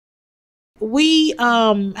we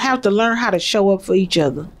have to learn how to show up for each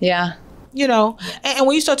other. Yeah. You know, and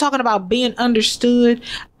when you start talking about being understood,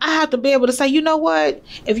 I have to be able to say, you know what?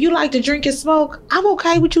 If you like to drink and smoke, I'm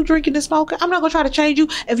okay with you drinking and smoking. I'm not going to try to change you.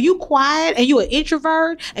 If you quiet and you're an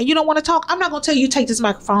introvert and you don't want to talk, I'm not going to tell you take this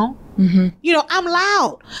microphone. Mm-hmm. You know, I'm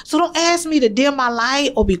loud. So don't ask me to dim my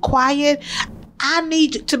light or be quiet. I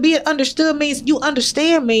need to be understood means you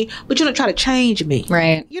understand me, but you don't try to change me.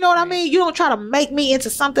 Right. You know what I mean? You don't try to make me into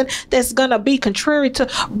something that's going to be contrary to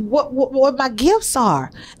what my gifts are.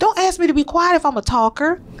 Don't ask me to be quiet if I'm a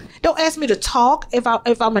talker. Don't ask me to talk if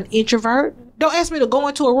I'm an introvert. Don't ask me to go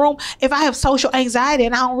into a room if I have social anxiety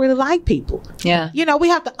and I don't really like people. Yeah. You know, we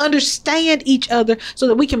have to understand each other so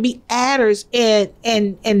that we can be adders and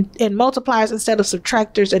multipliers instead of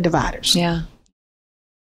subtractors and dividers. Yeah.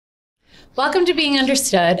 Welcome to Being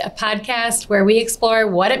Understood, a podcast where we explore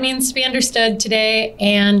what it means to be understood today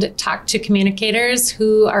and talk to communicators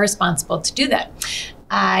who are responsible to do that.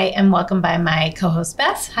 I am welcomed by my co-host,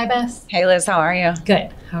 Beth. Hi, Beth. Hey, Liz, how are you?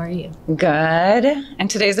 Good. How are you? Good. And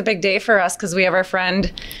today's a big day for us because we have our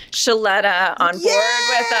friend Sheletta on board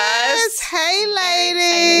with us. Hey,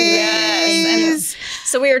 ladies. Yes.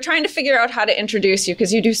 So we were trying to figure out how to introduce you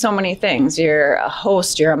because you do so many things. You're a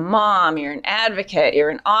host, you're a mom, you're an advocate, you're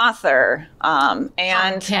an author, and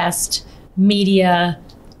podcast, media,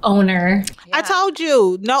 owner. Yeah. I told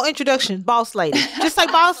you, no introduction, boss lady. Just say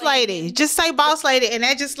boss lady. Just say boss lady, and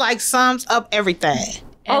that just like sums up everything.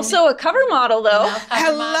 And also a cover model, though.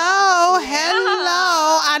 Hello.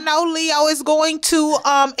 I know Leo is going to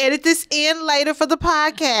edit this in later for the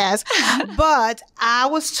podcast, but I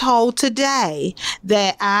was told today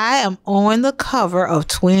that I am on the cover of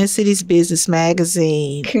Twin Cities Business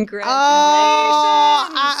Magazine. Congratulations. Oh,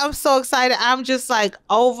 I'm so excited. I'm just like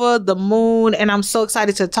over the moon, and I'm so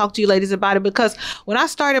excited to talk to you ladies about it because when I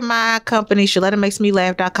started my company,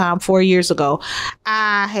 ShelettaMakesMeLaugh.com 4 years ago,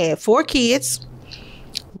 I had 4 kids.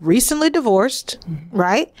 Recently divorced,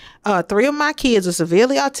 right? 3 of my kids are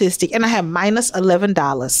severely autistic, and I had minus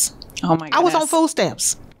 $11. Oh my goodness. I was on food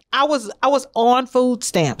stamps. I was on food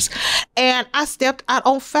stamps, and I stepped out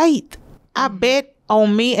on faith. I bet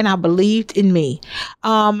on me, and I believed in me.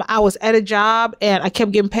 I was at a job, and I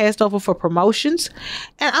kept getting passed over for promotions,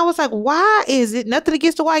 and I was like, why is it, nothing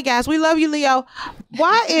against the white guys, we love you, Leo,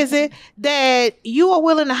 why is it that you are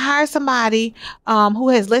willing to hire somebody who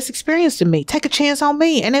has less experience than me, take a chance on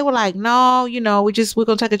me? And they were like, no, you know, we're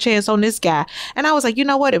gonna take a chance on this guy. And I was like, you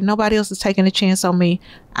know what, if nobody else is taking a chance on me,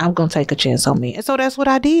 I'm gonna take a chance on me. And so that's what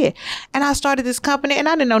I did. And I started this company, and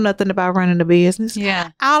I didn't know nothing about running a business.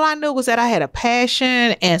 Yeah. All I knew was that I had a passion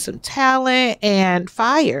and some talent and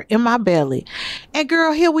fire in my belly. And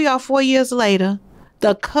girl, here we are 4 years later,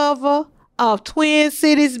 the cover of Twin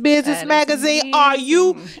Cities Business Magazine. Are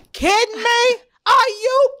you kidding me? Are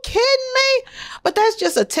you kidding me? But that's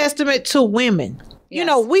just a testament to women. Yes. You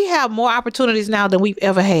know, we have more opportunities now than we've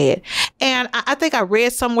ever had. And I think I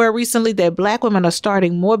read somewhere recently that Black women are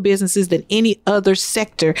starting more businesses than any other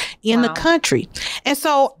sector in the country. And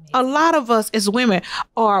so a lot of us as women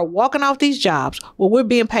are walking off these jobs where we're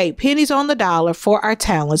being paid pennies on the dollar for our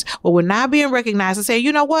talents, where we're not being recognized and saying,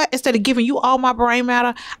 you know what, instead of giving you all my brain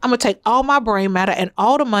matter, I'm going to take all my brain matter and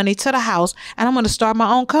all the money to the house, and I'm going to start my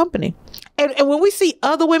own company. And when we see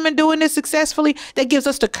other women doing this successfully, that gives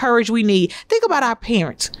us the courage we need. Think about our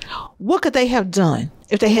parents. What could they have done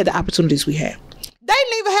if they had the opportunities we have? They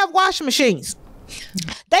didn't even have washing machines.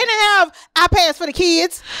 They didn't have iPads for the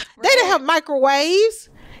kids. They didn't have microwaves.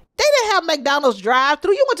 They didn't have McDonald's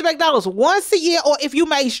drive-thru. You went to McDonald's once a year, or if you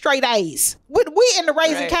made straight A's. We in the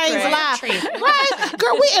Raising Cane's line. Right?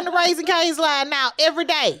 Girl, we in the Raising Cane's line now every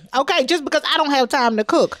day. Okay? Just because I don't have time to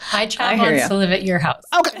cook. My child wants to live at your house.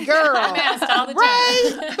 Okay, girl. I'm asked all the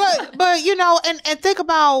time. Right? But you know, and think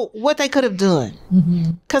about what they could have done.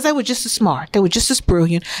 Because they were just as smart. They were just as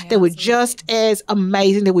brilliant. Yeah, they were just as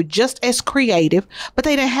amazing. They were just as creative. But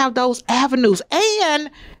they didn't have those avenues.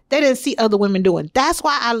 And they didn't see other women doing. That's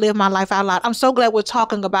why I live my life out loud. I'm so glad we're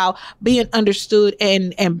talking about being understood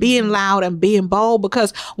and being loud and being bold,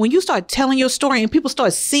 because when you start telling your story and people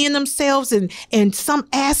start seeing themselves in some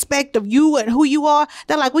aspect of you and who you are,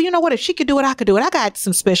 they're like, well, you know what? If she could do it, I could do it. I got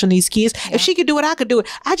some special needs kids. Yeah. If she could do it, I could do it.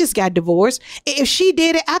 I just got divorced. If she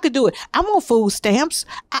did it, I could do it. I'm on food stamps.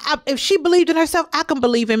 If she believed in herself, I can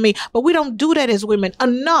believe in me. But we don't do that as women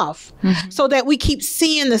enough so that we keep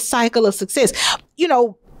seeing the cycle of success. You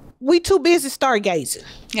know, we too busy stargazing.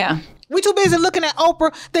 Yeah. We too busy looking at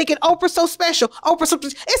Oprah, thinking Oprah's so special.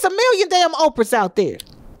 It's a million damn Oprahs out there.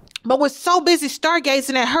 But we're so busy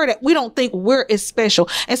stargazing at her that we don't think we're as special.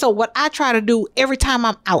 And so what I try to do every time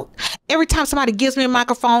I'm out, Every time somebody gives me a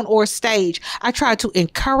microphone or a stage, I try to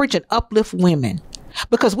encourage and uplift women.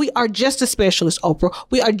 Because we are just as special as Oprah.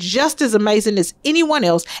 We are just as amazing as anyone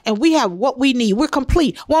else. And we have what we need. We're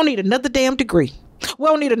complete. We don't need another damn degree. We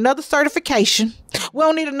don't need another certification. We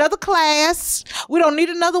don't need another class. We don't need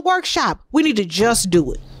another workshop. We need to just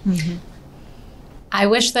do it. Mm-hmm. I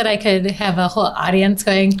wish that I could have a whole audience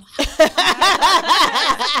going, like,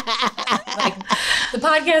 the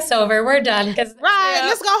podcast's over. We're done. Right.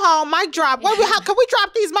 Let's go home. Mic drop. Can we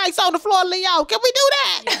drop these mics on the floor, Leo? Can we do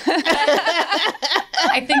that?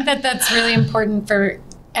 I think that that's really important for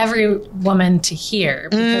every woman to hear,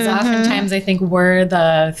 because oftentimes I think we're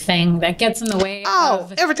the thing that gets in the way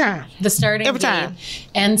of every time. The starting gate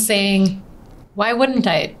and saying, why wouldn't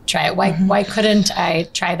I try it? Why couldn't I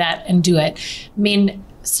try that and do it? I mean,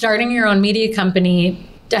 starting your own media company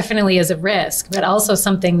definitely is a risk, but also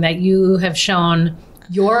something that you have shown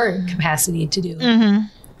your capacity to do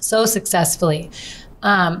so successfully.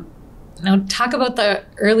 Now, talk about the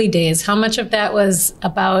early days. How much of that was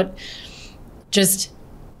about just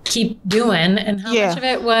keep doing, and how much of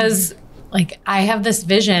it was like, I have this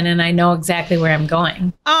vision and I know exactly where I'm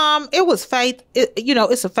going? It was faith.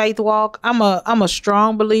 It's a faith walk. I'm a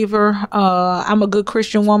strong believer. I'm a good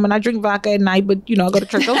Christian woman. I drink vodka at night, but I go to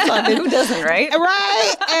church on Sunday. Who doesn't, right?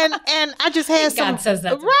 Right. And I just had some. God says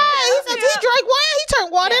that. Right. He drank wine. He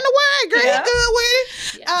turned water into wine. Girl, he good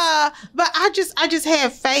with it. Yes. But I just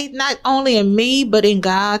had faith not only in me, but in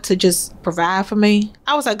God to just provide for me.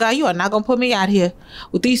 I was like, God, you are not gonna put me out here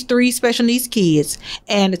with these 3 special needs kids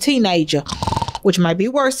and a teenager, which might be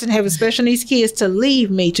worse than having special needs kids, to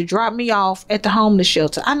leave me, to drop me off at the homeless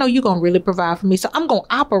shelter. I know you're going to really provide for me. So I'm going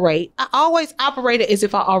to operate. I always operated as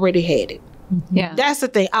if I already had it. Yeah. That's the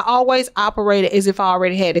thing. I always operated as if I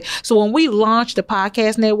already had it. So when we launched the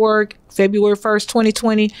podcast network, February 1st,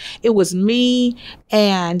 2020, it was me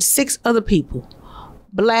and 6 other people,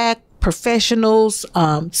 Black professionals,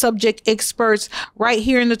 subject experts right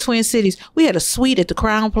here in the Twin Cities. We had a suite at the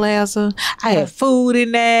Crown Plaza. I had food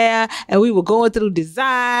in there, and we were going through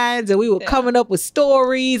designs, and we were coming up with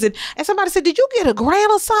stories. And somebody said, did you get a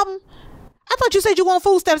grant or something? I thought you said you want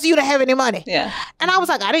food stamps and you didn't have any money. Yeah. And I was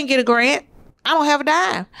like, I didn't get a grant. I don't have a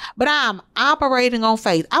dime. But I'm operating on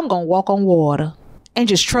faith. I'm going to walk on water and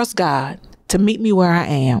just trust God to meet me where I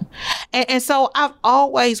am. And so I've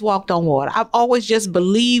always walked on water. I've always just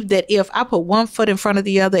believed that if I put one foot in front of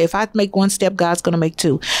the other, if I make one step, God's going to make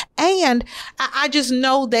 2. And I just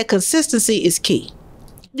know that consistency is key.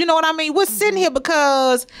 You know what I mean? We're sitting here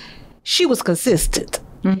because she was consistent.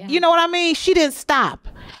 You know what I mean? She didn't stop.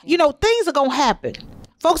 Things are going to happen.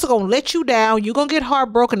 Folks are going to let you down. You're going to get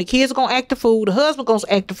heartbroken. The kids are going to act the fool. The husband going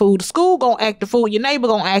to act the fool. The school going to act the fool. Your neighbor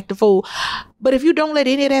going to act the fool. But if you don't let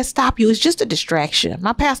any of that stop you, it's just a distraction.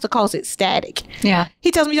 My pastor calls it static. Yeah.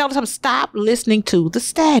 He tells me all the time, stop listening to the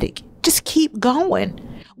static. Just keep going.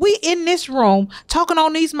 We in this room talking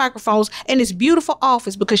on these microphones in this beautiful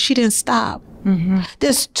office because she didn't stop.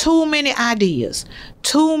 There's too many ideas,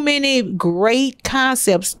 too many great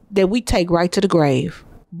concepts that we take right to the grave.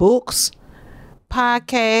 Books,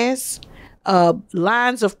 podcasts,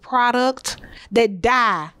 lines of product that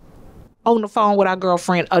die on the phone with our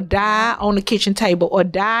girlfriend, or die on the kitchen table, or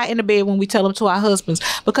die in the bed when we tell them to our husbands,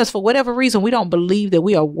 because for whatever reason we don't believe that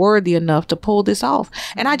we are worthy enough to pull this off.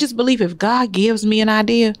 And I just believe if God gives me an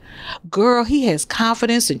idea, girl, he has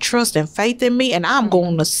confidence and trust and faith in me, and I'm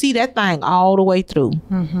going to see that thing all the way through.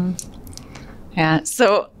 Yeah.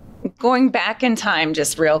 So going back in time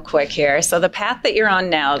just real quick here. So the path that you're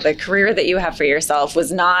on now, the career that you have for yourself,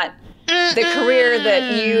 was not the career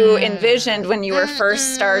that you envisioned when you were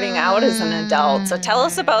first starting out as an adult. So tell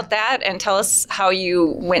us about that, and tell us how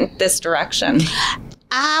you went this direction.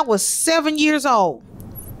 I was 7 years old,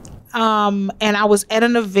 and I was at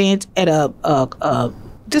an event at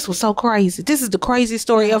this was so crazy. This is the craziest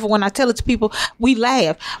story ever. When I tell it to people, we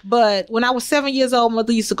laugh. But when I was 7 years old,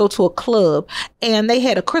 mother used to go to a club, and they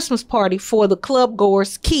had a Christmas party for the club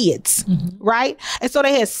goers' kids, right? And so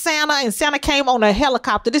they had Santa, and Santa came on a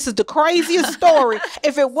helicopter. This is the craziest story.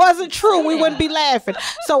 If it wasn't true, we wouldn't be laughing.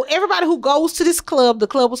 So everybody who goes to this club, the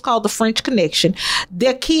club was called the French Connection,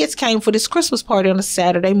 their kids came for this Christmas party on a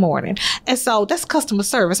Saturday morning. And so that's customer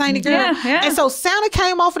service, ain't it, girl? Yeah. And so Santa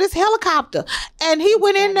came off of this helicopter, and he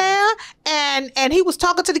went in there, and he was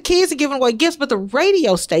talking to the kids and giving away gifts, but the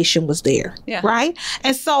radio station was there, right?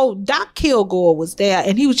 And so Doc Kilgore was there,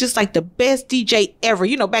 and he was just like the best DJ ever.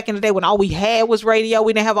 Back in the day when all we had was radio,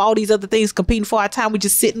 we didn't have all these other things competing for our time. We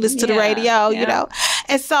just sit and listen to the radio,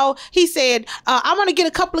 And so he said, I'm going to get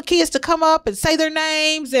a couple of kids to come up and say their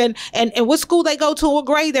names and what school they go to, what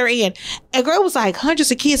grade they're in. And girl was like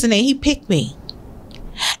hundreds of kids in there. He picked me.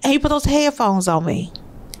 And he put those headphones on me.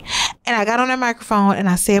 And I got on that microphone and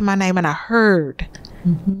I said my name and I heard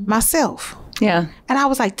myself. Yeah. And I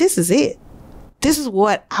was like, this is it. This is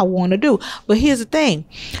what I want to do. But here's the thing.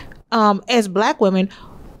 As Black women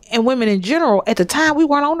and women in general, at the time, we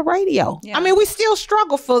weren't on the radio. Yeah. I mean, we still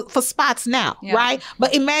struggle for spots now, right?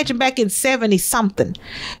 But imagine back in 70-something.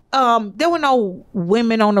 There were no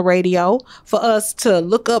women on the radio for us to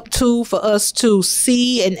look up to, for us to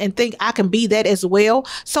see and think I can be that as well.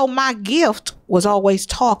 So my gift was always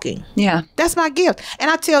talking. Yeah. That's my gift. And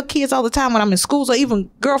I tell kids all the time when I'm in schools or even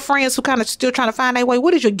girlfriends who kind of still trying to find their way,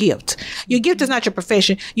 what is your gift? Your gift is not your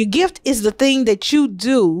profession. Your gift is the thing that you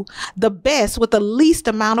do the best with the least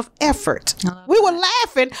amount of effort. We were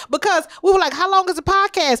laughing because we were like, how long is the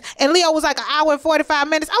podcast? And Leo was like, an hour and 45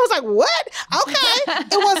 minutes. I was like, what? Okay.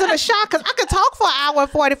 It wasn't a shock because I could talk for an hour and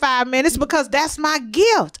 45 minutes because that's my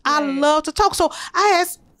gift. I love to talk. So I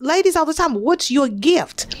ask ladies all the time, what's your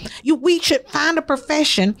gift? We should find a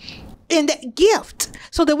profession in that gift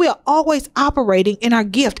so that we are always operating in our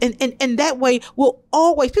gift. And that way we'll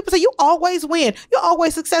always, people say, you always win. You're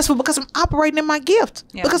always successful because I'm operating in my gift,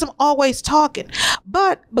 because I'm always talking.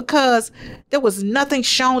 But because there was nothing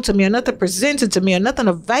shown to me or nothing presented to me or nothing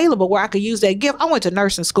available where I could use that gift, I went to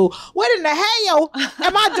nursing school. What in the hell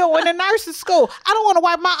am I doing in nursing school? I don't want to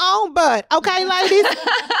wipe my own butt. Okay, ladies?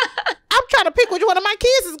 I'm trying to pick which one of my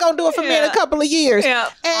kids is going to do it for me in a couple of years. Yeah.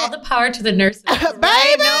 All the power to the nurses.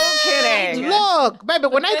 Baby, no kidding. Look, baby,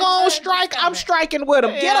 when they go on strike, I'm striking with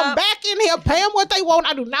them. Get them back in here, pay them what they want.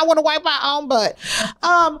 I do not want to wipe my own butt.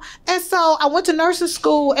 And so I went to nursing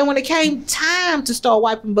school, and when it came time to start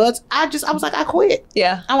wiping butts, I was like, I quit.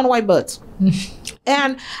 Yeah. I want to wipe butts.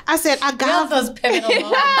 And I said, I got those pivotal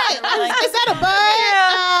moments. Is that a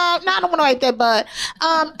butt? No, I don't want to wipe that butt.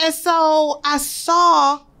 And so I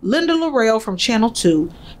saw Linda Laurel from Channel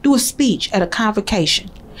 2 do a speech at a convocation.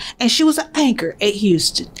 And she was an anchor at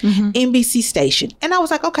Houston, NBC station. And I was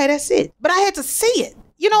like, okay, that's it. But I had to see it.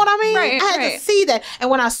 You know what I mean? Right, I had to see that. And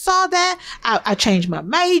when I saw that, I changed my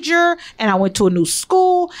major and I went to a new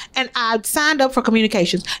school and I signed up for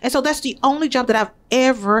communications. And so that's the only job that I've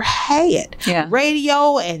ever had. Yeah.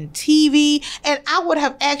 Radio and TV. And I would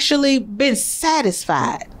have actually been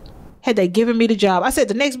satisfied had they given me the job. I said,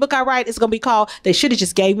 the next book I write is going to be called, They Should Have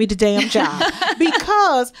Just Gave Me the Damn Job.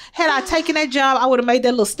 Because had I taken that job, I would have made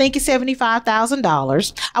that little stinky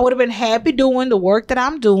 $75,000. I would have been happy doing the work that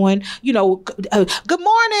I'm doing. You know, good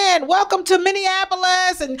morning. Welcome to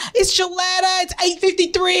Minneapolis. And it's Sheletta. It's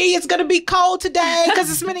 8:53. It's going to be cold today because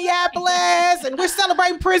it's Minneapolis. And we're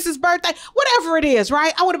celebrating Prince's birthday. Whatever it is,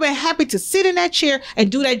 right? I would have been happy to sit in that chair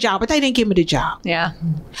and do that job. But they didn't give me the job. Yeah.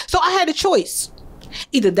 So I had a choice.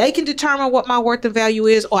 Either they can determine what my worth and value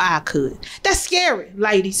is, or I could. That's scary,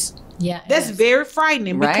 ladies. Yeah. That's very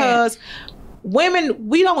frightening because women,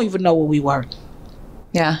 we don't even know what we worth.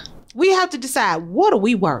 Yeah. We have to decide, what are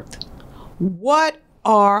we worth? What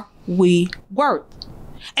are we worth?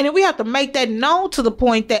 And then we have to make that known to the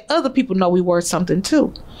point that other people know we worth something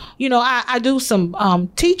too. You know, I do some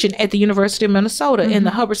teaching at the University of Minnesota in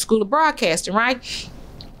the Hubbard School of Broadcasting, right?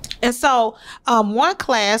 And so one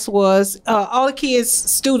class was all the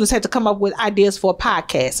students had to come up with ideas for a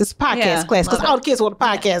podcast. It's a podcast class because all the kids want a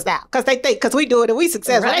podcast now because they think because we do it and we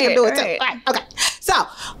successful, they can do it too. Right. Okay. So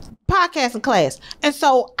podcasting class. And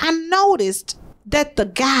so I noticed that the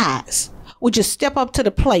guys would just step up to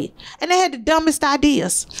the plate and they had the dumbest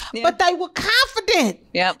ideas, but they were confident.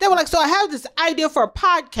 Yep. They were like, so I have this idea for a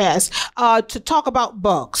podcast to talk about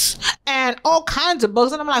bugs and all kinds of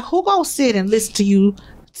bugs. And I'm like, who gonna sit and listen to you?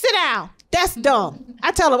 Sit down. That's dumb.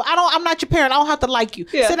 I tell them, I'm not your parent. I don't have to like you.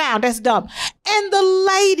 Yeah. Sit down. That's dumb. And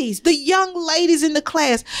the young ladies in the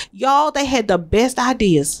class, y'all, they had the best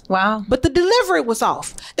ideas. Wow. But the delivery was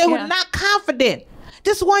off. They were not confident.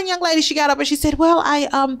 This one young lady, she got up and she said, well,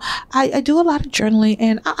 I do a lot of journaling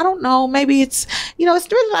and I don't know, maybe it's,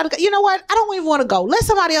 it's really a lot of, you know what? I don't even want to go. Let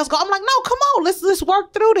somebody else go. I'm like, no, come on, let's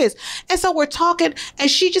work through this. And so we're talking and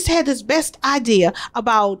she just had this best idea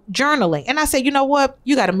about journaling. And I said, you know what?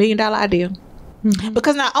 You got $1 million idea.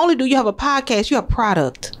 Because not only do you have a podcast, you have a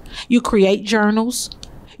product. You create journals.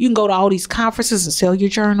 You can go to all these conferences and sell your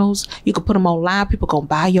journals. You can put them online. People going to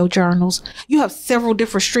buy your journals. You have several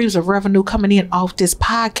different streams of revenue coming in off this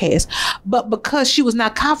podcast. But because she was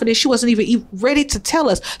not confident, she wasn't even ready to tell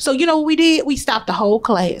us. So you know what we did? We stopped the whole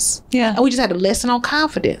class. Yeah. And we just had a lesson on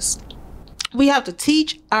confidence. We have to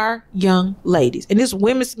teach our young ladies. And this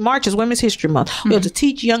March is Women's History Month. We have to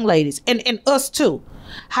teach young ladies and us too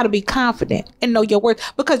how to be confident and know your worth,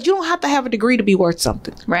 because you don't have to have a degree to be worth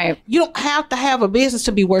something. Right. You don't have to have a business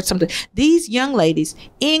to be worth something. These young ladies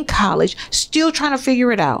in college still trying to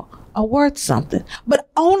figure it out. are worth something, but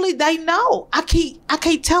only they know. I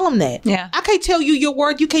can't tell them that. Yeah. I can't tell you your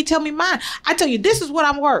worth. You can't tell me mine. I tell you, this is what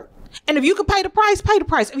I'm worth. And if you can pay the price, pay the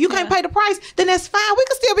price. If you can't pay the price, then that's fine. We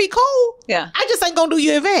can still be cool. Yeah. I just ain't gonna do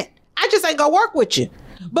your event. I just ain't gonna work with you.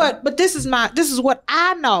 But this is what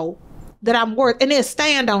I know that I'm worth, and then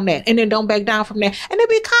stand on that, and then don't back down from that, and then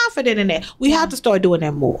be confident in that. We have to start doing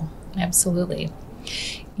that more. Absolutely.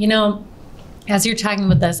 You know, as you're talking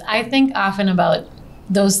about this, I think often about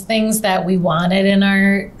those things that we wanted in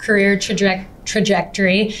our career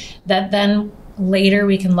trajectory that then later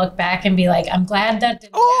we can look back and be like, I'm glad that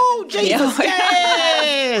didn't happen. Jesus,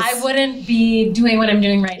 yes. I wouldn't be doing what I'm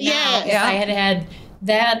doing right now if Yeah. I had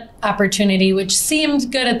that opportunity, which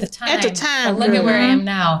seemed good at the time. But look at where I am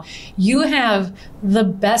now. You have the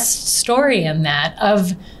best story in that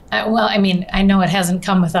of, well, I mean, I know it hasn't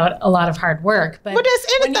come without a lot of hard work, but that's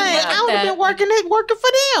anything. I would have been working for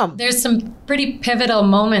them. There's some pretty pivotal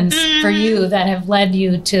moments for you that have led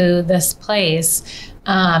you to this place.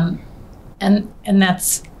 And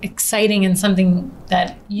that's exciting and something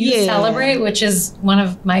that you celebrate, which is one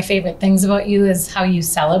of my favorite things about you is how you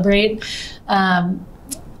celebrate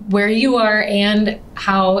where you are and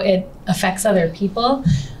how it affects other people.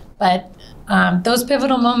 But those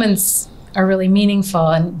pivotal moments are really meaningful.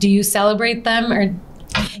 And do you celebrate them or?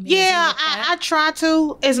 I try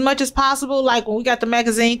to as much as possible. Like when we got the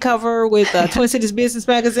magazine cover with Twin Cities Business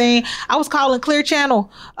Magazine, I was calling Clear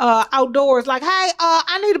Channel outdoors like, hey,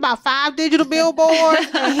 I need about 5 digital billboards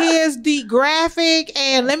and here's the graphic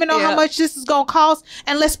and let me know how much this is going to cost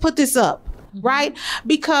and let's put this up. Right?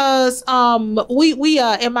 Because we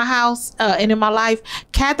in my house and in my life,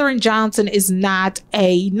 Katherine Johnson is not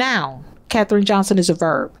a noun. Katherine Johnson is a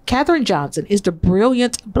verb. Katherine Johnson is the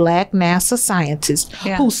brilliant Black NASA scientist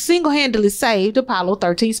who single-handedly saved Apollo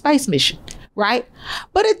 13 space mission, right?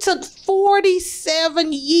 But it took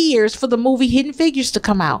 47 years for the movie Hidden Figures to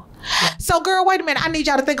come out. Yeah. So, girl, wait a minute. I need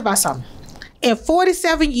y'all to think about something. In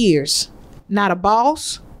 47 years, not a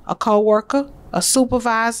boss, a co-worker, a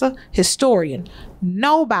supervisor, historian,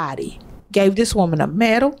 nobody gave this woman a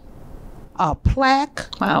medal, a plaque,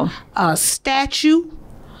 a statue,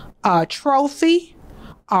 a trophy,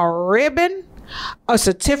 a ribbon, a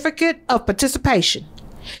certificate of participation.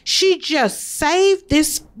 She just saved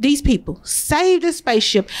these people, saved this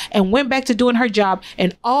spaceship, and went back to doing her job.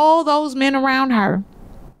 And all those men around her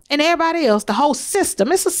and everybody else, the whole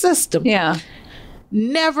system, it's a system. Yeah.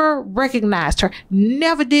 Never recognized her,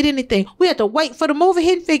 never did anything. We had to wait for the movie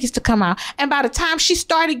Hidden Figures to come out. And by the time she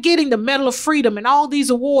started getting the Medal of Freedom and all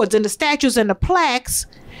these awards and the statues and the plaques,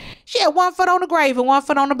 she had 1 foot on the grave and 1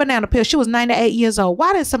 foot on the banana peel. She was 98 years old.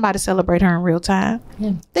 Why didn't somebody celebrate her in real time?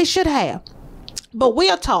 Yeah. They should have. But we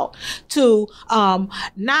are taught to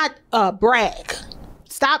not brag.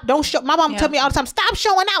 Stop, don't show. My mom tell me all the time, stop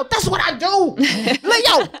showing out. That's what I do.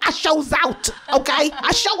 Leo, I shows out. Okay?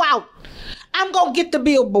 I show out. I'm going to get the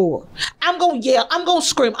billboard. I'm going to yell. I'm going to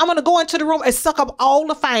scream. I'm going to go into the room and suck up all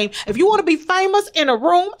the fame. If you want to be famous in a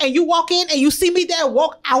room and you walk in and you see me there,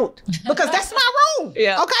 walk out. Because that's my room.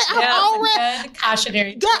 Yeah. Okay? I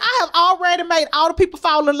have already made all the people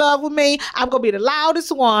fall in love with me. I'm going to be the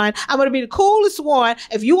loudest one. I'm going to be the coolest one.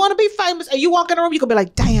 If you want to be famous and you walk in the room, you're going to be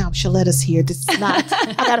like, damn, Sheletta's here. This is not.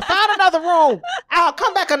 I got to find another room. I'll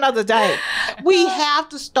come back another day. We have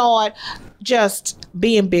to start just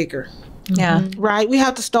being bigger. Yeah. Right? We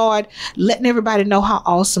have to start letting everybody know how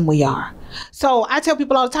awesome we are. So I tell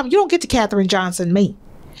people all the time, you don't get to Katherine Johnson me.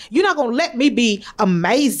 You're not going to let me be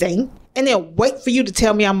amazing and then wait for you to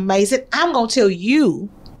tell me I'm amazing. I'm going to tell you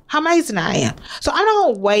how amazing I am. So I'm not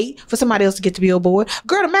going to wait for somebody else to get the billboard.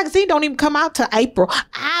 Girl, the magazine don't even come out till April.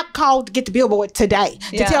 I called to get the billboard today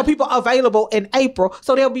to tell people available in April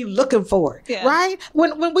so they'll be looking for it. Yeah. Right?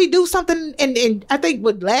 When we do something, and I think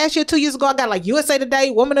last year, 2 years ago, I got like USA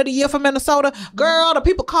Today, Woman of the Year from Minnesota. Girl, the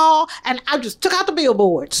people call and I just took out the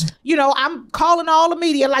billboards. You know, I'm calling all the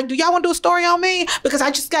media like, do y'all want to do a story on me? Because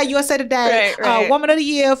I just got USA Today, Woman of the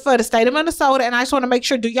Year for the state of Minnesota, and I just want to make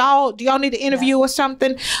sure, do y'all need an interview or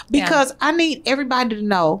something? Because I need everybody to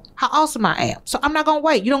know how awesome I am. So I'm not going to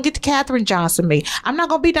wait. You don't get to Katherine Johnson me. I'm not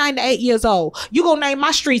going to be 98 years old. You going to name my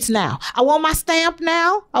streets now. I want my stamp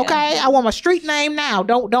now. Okay. I want my street name now.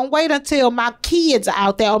 Don't wait until my kids are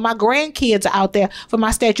out there or my grandkids are out there for my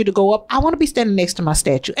statue to go up. I want to be standing next to my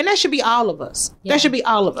statue. And that should be all of us. Yeah. That should be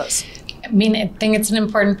all of us. I mean, I think it's an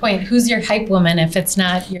important point. Who's your hype woman if it's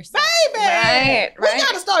not yourself? Baby! Right. We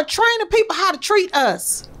got to start training people how to treat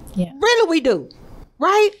us. Yeah. Really, we do.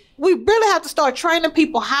 Right? we really have to start training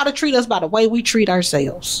people how to treat us by the way we treat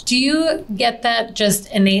ourselves. Do you get that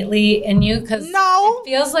just innately in you? Because No. it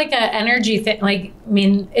feels like an energy thing. Like, I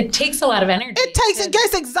mean, it takes a lot of energy. It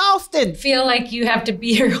gets exhausting. Feel like you have to be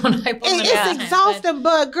your own hypo. It's exhausting,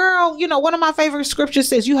 but girl, you know, one of my favorite scriptures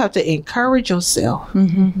says you have to encourage yourself.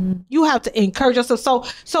 You have to encourage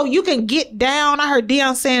yourself. So you can get down. I heard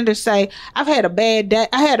Deion Sanders say, I've had a bad day.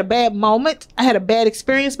 I had a bad moment. I had a bad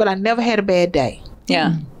experience, but I never had a bad day.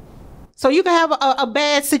 Yeah. So you can have a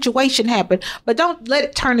bad situation happen, but don't let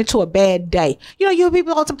it turn into a bad day. You know, you hear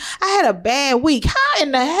people all the time, I had a bad week. How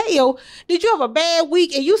in the hell did you have a bad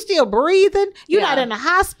week and you still breathing? You're not in the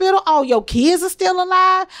hospital. All your kids are still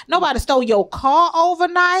alive. Nobody stole your car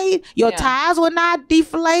overnight. Your tires were not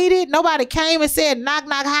deflated. Nobody came and said, knock,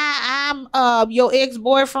 knock, hi, I'm your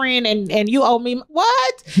ex-boyfriend and you owe me.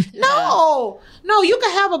 What? No, you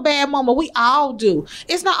can have a bad moment. We all do.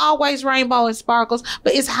 It's not always rainbow and sparkles,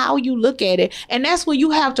 but it's how you look at it. And that's when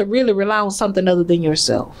you have to really rely on something other than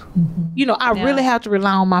yourself. You know, I really have to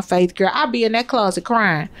rely on my faith, girl. I be in that closet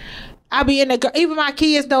crying. I be in there, even my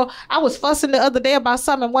kids know. I was fussing the other day about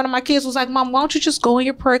something, and one of my kids was like, Mom, why don't you just go in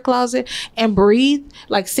your prayer closet and breathe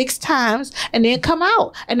like 6 times and then come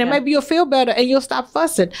out, and then maybe you'll feel better and you'll stop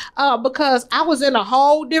fussing. Because I was in a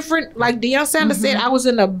whole different, like Deion Sanders said,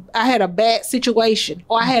 I had a bad situation,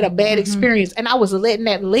 or I had a bad experience, and I was letting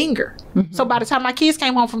that linger. So by the time my kids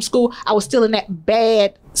came home from school, I was still in that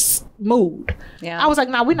bad mood. I was like,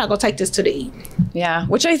 no, we're not gonna take this to the eat.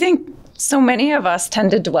 Which I think so many of us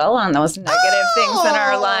tend to dwell on those negative things in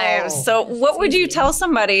our lives. So what would you tell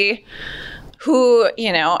somebody who,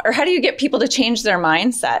 you know, or how do you get people to change their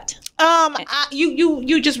mindset?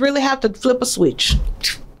 You just really have to flip a switch.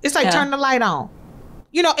 It's like turn the light on.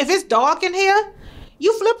 You know, if it's dark in here,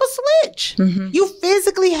 you flip a switch. You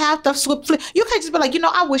physically have to flip. You can't just be like, you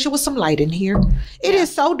know, I wish it was some light in here. It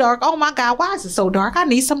is so dark. Oh my God, why is it so dark? I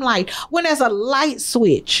need some light. When there's a light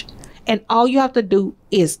switch, and all you have to do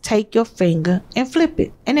is take your finger and flip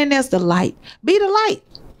it. And then there's the light. Be the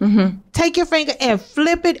light. Take your finger and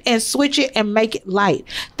flip it and switch it and make it light.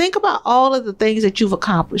 Think about all of the things that you've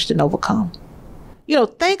accomplished and overcome. You know,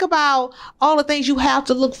 think about all the things you have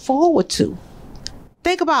to look forward to.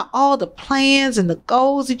 Think about all the plans and the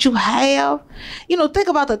goals that you have. You know, think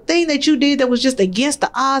about the thing that you did that was just against the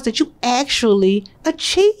odds that you actually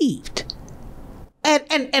achieved.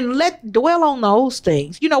 And let dwell on those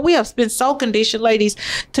things. You know, we have been so conditioned, ladies,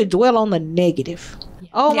 to dwell on the negative.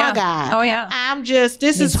 Oh my God. Oh yeah. I'm just,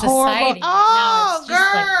 this is horrible. Oh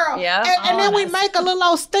girl. Like, and then we make a little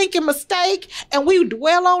old stinking mistake and we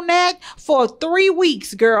dwell on that for 3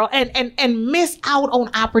 weeks, girl, and miss out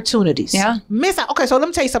on opportunities. Miss out. Okay, so let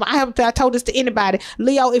me tell you something. I haven't told this to anybody.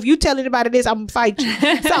 Leo, if you tell anybody this, I'm gonna fight you.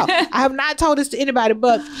 So I have not told this to anybody,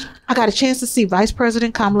 but I got a chance to see Vice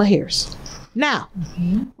President Kamala Harris. Now,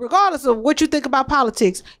 regardless of what you think about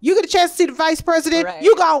politics, you get a chance to see the vice president,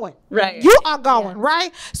 you going. You are going,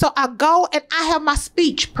 right? So I go and I have my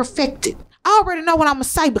speech perfected. I already know what I'm going to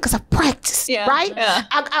say because I practiced, right?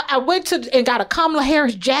 I went to and got a Kamala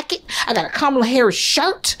Harris jacket. I got a Kamala Harris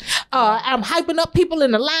shirt. I'm hyping up people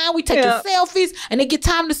in the line. We taking selfies and they get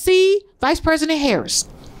time to see Vice President Harris.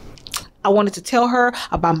 I wanted to tell her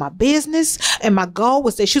about my business, and my goal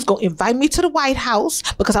was that she was going to invite me to the White House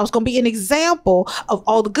because I was going to be an example of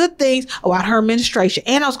all the good things about her administration.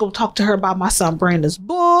 And I was going to talk to her about my son Brandon's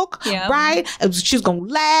book, right? And she was going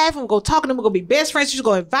to laugh, and we're going to talk, and then we're going to be best friends. She was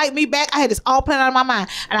going to invite me back. I had this all planned out of my mind,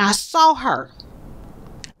 and I saw her,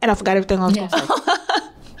 and I forgot everything I was going to say.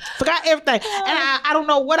 Forgot everything. And I don't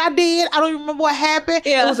know what I did. I don't even remember what happened.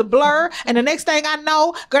 It was a blur. And the next thing I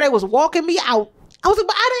know, girl, they was walking me out. I was like,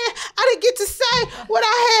 but I didn't get to say what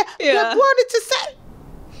I had wanted to say.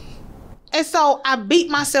 And so I beat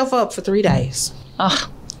myself up for 3 days.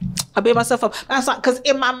 I beat myself up. I was like, because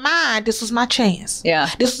in my mind, this was my chance.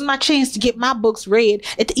 This was my chance to get my books read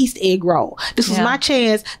at the East Egg Roll. This was my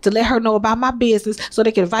chance to let her know about my business so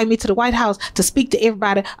they could invite me to the White House to speak to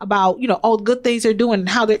everybody about, you know, all the good things they're doing and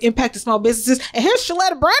how they're impacting small businesses. And here's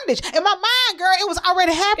Sheletta Brundidge. In my mind, girl, it was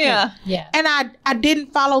already happening. And I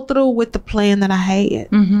didn't follow through with the plan that I had,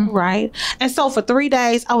 right? And so for 3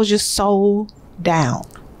 days, I was just so down.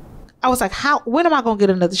 I was like, when am I going to get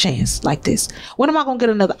another chance like this? When am I going to get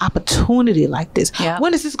another opportunity like this?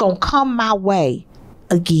 When is this going to come my way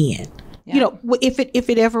again? You know, if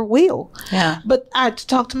it ever will. But I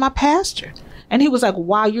talked to my pastor, and he was like,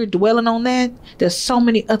 while you're dwelling on that, there's so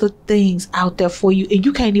many other things out there for you, and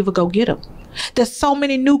you can't even go get them. There's so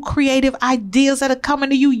many new creative ideas that are coming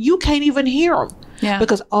to you. You can't even hear them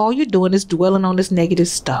because all you're doing is dwelling on this negative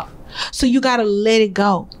stuff. So you got to let it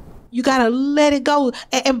go. You got to let it go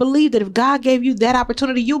and believe that if God gave you that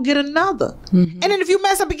opportunity, you'll get another. And then if you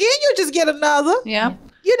mess up again, you'll just get another. Yeah.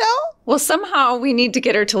 You know? Well, somehow we need to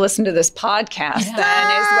get her to listen to this podcast.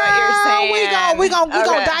 Then is what you're saying. We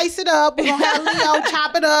gonna dice it up. We gonna have Leo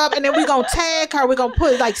chop it up, and then we gonna tag her. We gonna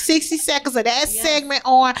put like 60 seconds of that segment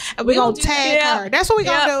on, and we gonna tag her. That's what we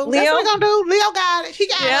gonna do. That's what we gonna do. Leo got it. He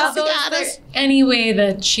got us. He got us. Any way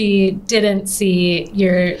that she didn't see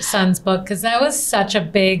your son's book, because that was such a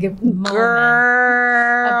big moment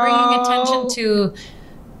of bringing attention to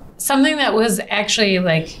something that was actually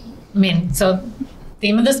like, so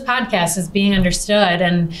theme of this podcast is being understood,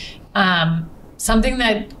 and something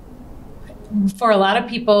that for a lot of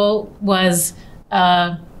people was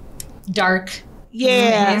dark.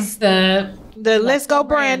 Yes, the Let's Go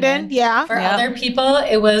Brandon. Yeah. For other people,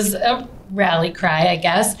 it was a rally cry, I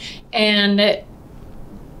guess. And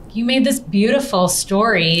you made this beautiful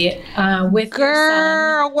story with your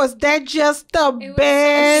son. Was that just the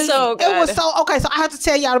best? So good. It was so okay. So I have to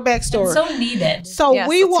tell y'all the backstory. It's so needed. So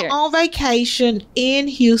we were on vacation in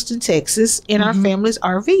Houston, Texas, in our family's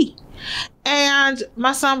RV. And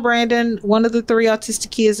my son Brandon, one of the 3 autistic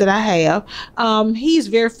kids that I have, he's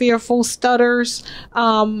very fearful, stutters,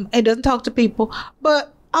 and doesn't talk to people.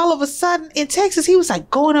 But all of a sudden in Texas, he was like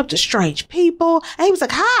going up to strange people. And he was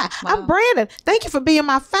like, "Hi, I'm Brandon. Thank you for being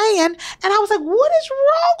my fan." And I was like, "What is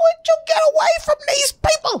wrong with you? Get away from these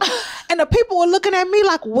people." And the people were looking at me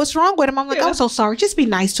like, "What's wrong with him?" I'm like, "I'm so sorry. Just be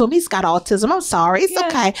nice to him. He's got autism. I'm sorry. It's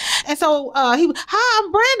okay." And so he was, "Hi,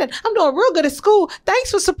 I'm Brandon. I'm doing real good at school.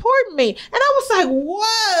 Thanks for supporting me." And I was like,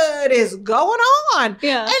 "What is going on?"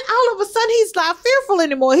 Yeah. And all of a sudden, he's not fearful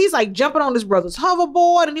anymore. He's like jumping on his brother's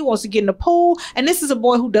hoverboard, and he wants to get in the pool. And this is a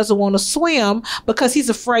boy who doesn't want to swim because he's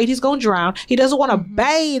afraid he's going to drown. He doesn't want to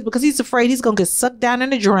bathe because he's afraid he's going to get sucked down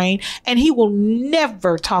in the drain, and he will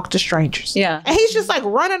never talk to strangers. Yeah. And he's just like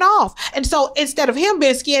running off. And so instead of him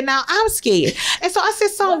being scared, now I'm scared. And so I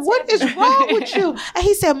said, "Son, what is wrong with you?" And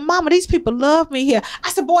he said, "Mama, these people love me here."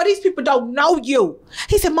 I said, "Boy, these people don't know you."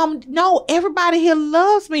 He said, "Mama, no, everybody here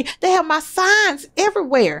loves me. They have my signs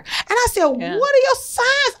everywhere." And I said, "What are your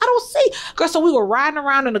signs? I don't see." Girl, so we were riding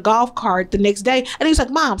around in a golf cart the next day, and he was like,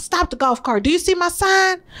 "Mom, stop the golf cart. Do you see my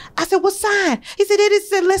sign?" I said, "What sign?" He said, "It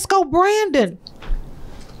said, Let's Go Brandon."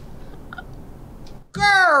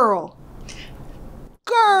 Girl.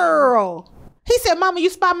 He said, "Mama, you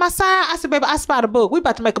spot my sign?" I said, "Baby, I spot a book. We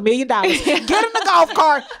about to make $1 million. Get in the golf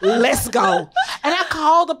cart. Let's go." And I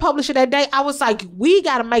called the publisher that day. I was like, "We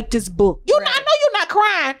got to make this book." I know you're not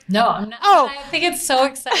crying. No, I'm not. Oh. I think it's so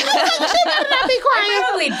exciting. She better not be crying. I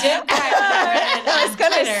probably did cry. I was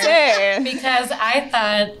going to say. Because I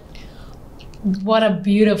thought, what a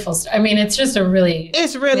beautiful story. I mean, it's just a really...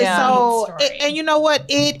 It's really so... story. And you know what?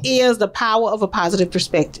 It is the power of a positive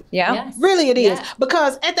perspective. Yeah. Yes. Really it is. Yeah.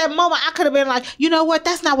 Because at that moment, I could have been like, "You know what?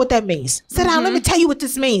 That's not what that means. Sit down. Let me tell you what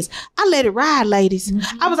this means." I let it ride, ladies.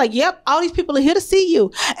 I was like, "Yep, all these people are here to see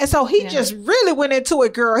you." And so he just really went into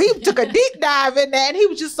it, girl. He took a deep dive in that, and he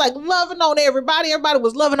was just like loving on everybody. Everybody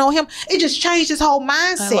was loving on him. It just changed his whole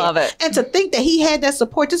mindset. I love it. And to think that he had that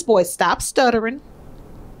support, this boy stopped stuttering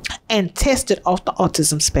and tested off the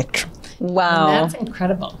autism spectrum. Wow. And that's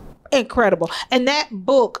incredible. And that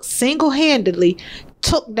book single-handedly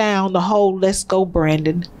took down the whole "Let's Go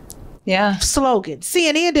Brandon" slogan.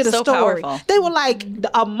 CNN did a story. Powerful. They were like,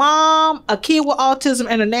 a mom, a kid with autism,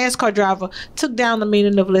 and a NASCAR driver took down the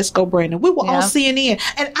meaning of "Let's Go Brandon." We were on CNN.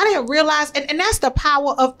 And I didn't realize, and that's the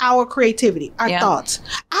power of our creativity, our thoughts.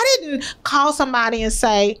 I didn't call somebody and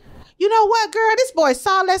say, "You know what, girl, this boy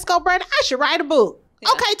saw Let's Go Brandon. I should write a book."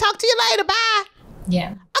 Okay, talk to you later. Bye.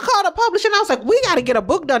 Yeah. I called a publisher and I was like, "We got to get a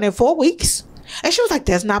book done in 4 weeks." And she was like,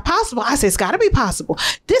 "That's not possible." I said, "It's got to be possible."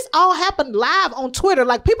 This all happened live on Twitter.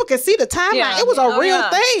 Like, people can see the timeline. Yeah. It was a real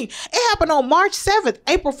thing. It happened on March 7th.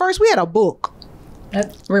 April 1st, we had a book.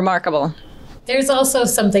 That's remarkable. There's also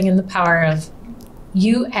something in the power of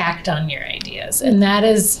you act on your ideas. And that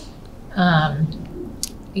is,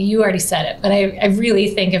 you already said it, but I really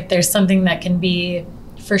think if there's something that can be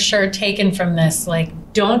for sure taken from this, like,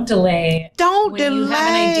 don't delay. Don't when delay. you have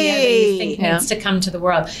an idea that you think needs to come to the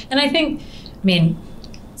world. And I think,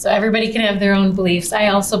 so everybody can have their own beliefs. I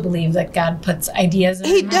also believe that God puts ideas in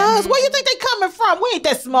He does. Where you think they coming from? We ain't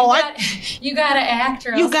that smart. You gotta act,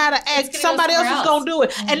 or you gotta act. Somebody else is gonna do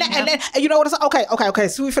it. And then you know what it's okay.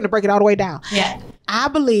 So we finna break it all the way down. Yeah. I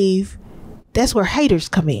believe that's where haters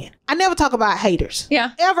come in. I never talk about haters.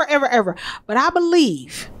 Yeah. Ever. But I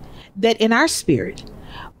believe that in our spirit,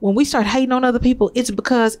 when we start hating on other people, it's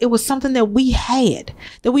because it was something that we had,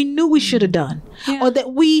 that we knew we should have done, or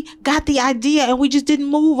that we got the idea and we just didn't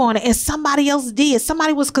move on it, and somebody else did.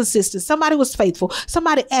 Somebody was consistent. Somebody was faithful.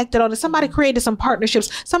 Somebody acted on it. Somebody created some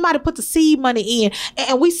partnerships. Somebody put the seed money in,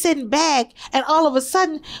 and we sitting back, and all of a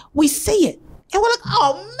sudden we see it. And we're like,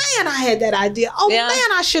 oh man, I had that idea. Oh man,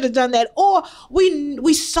 I should have done that. Or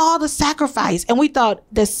we saw the sacrifice and we thought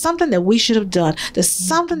there's something that we should have done. There's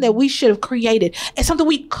something that we should have created and something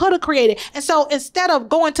we could have created. And so instead of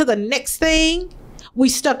going to the next thing, we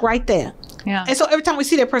stuck right there. Yeah. And so every time we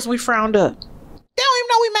see that person, we frowned up. They don't even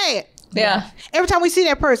know we mad. Yeah. Every time we see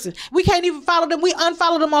that person, we can't even follow them. We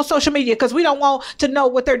unfollow them on social media because we don't want to know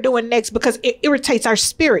what they're doing next because it irritates our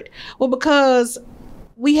spirit. Well, because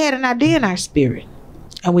we had an idea in our spirit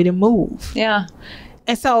and we didn't move. Yeah.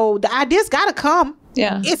 And so the idea's got to come.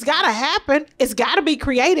 Yeah. It's got to happen. It's got to be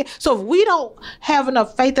created. So if we don't have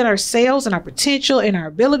enough faith in ourselves and our potential and our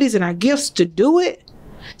abilities and our gifts to do it,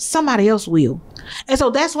 somebody else will. And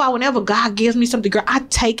so that's why whenever God gives me something, girl, I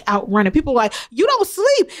take out running. People are like, you don't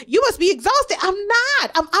sleep. You must be exhausted. I'm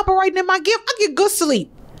not. I'm operating in my gift. I get good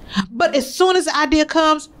sleep. But as soon as the idea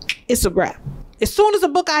comes, it's a wrap. As soon as a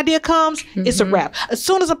book idea comes, it's a wrap. As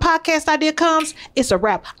soon as a podcast idea comes, it's a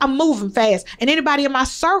wrap. I'm moving fast. And anybody in my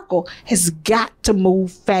circle has got to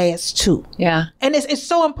move fast too. Yeah. And it's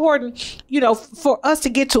so important, you know, for us to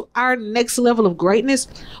get to our next level of greatness,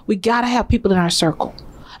 we got to have people in our circle.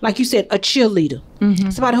 Like you said, a cheerleader,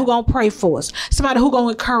 somebody who gonna pray for us, somebody who gonna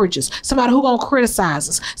encourage us, somebody who gonna criticize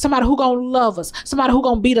us, somebody who gonna love us, somebody who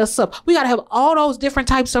gonna beat us up. We gotta have all those different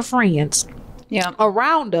types of friends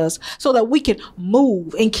around us so that we can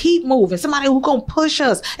move and keep moving. Somebody who gonna push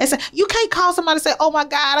us and say, you can't call somebody and say, oh my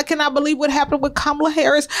God, I cannot believe what happened with Kamala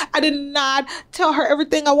Harris. I did not tell her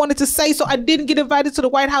everything I wanted to say, so I didn't get invited to the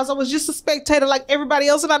White House. I was just a spectator like everybody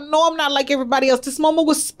else, and I know I'm not like everybody else. This moment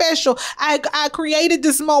was special. I created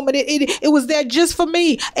this moment. It was there just for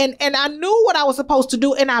me, and I knew what I was supposed to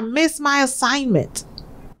do, and I missed my assignment.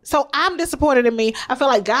 So I'm disappointed in me. I feel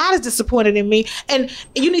like God is disappointed in me. And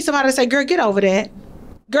you need somebody to say, girl, get over that.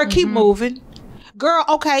 Girl, keep moving. Girl,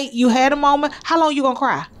 okay, you had a moment. How long you gonna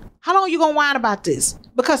cry? How long you gonna whine about this?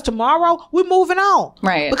 Because tomorrow we're moving on.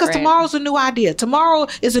 Right. Because tomorrow's a new idea. Tomorrow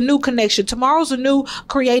is a new connection. Tomorrow's a new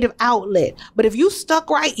creative outlet. But if you stuck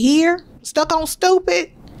right here, stuck on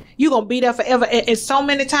stupid, you're gonna be there forever. And so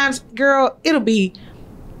many times, girl, it'll be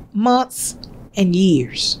months and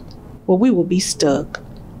years where we will be stuck.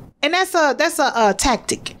 And that's a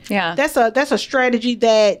tactic. Yeah. That's a strategy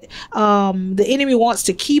that the enemy wants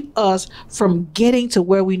to keep us from getting to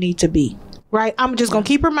where we need to be. Right? I'm just going to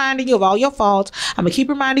keep reminding you of all your faults. I'm going to keep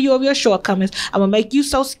reminding you of your shortcomings. I'm going to make you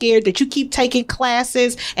so scared that you keep taking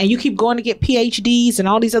classes and you keep going to get PhDs and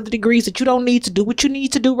all these other degrees that you don't need to do what you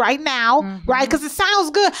need to do right now. Right? Because it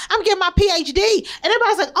sounds good. I'm getting my PhD. And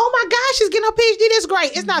everybody's like, oh my gosh, she's getting her PhD. That's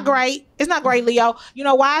great. It's not great. It's not great, Leo. You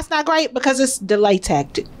know why it's not great? Because it's delay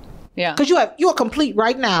tactic. Yeah. Because you are complete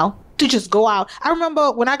right now to just go out. I remember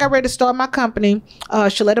when I got ready to start my company,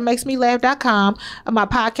 ShelettaMakesMeLaugh.com, my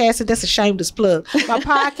podcast, and that's a shameless plug, my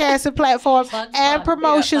podcasting platform and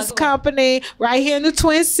promotions company right here in the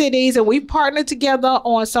Twin Cities. And we partnered together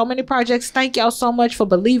on so many projects. Thank y'all so much for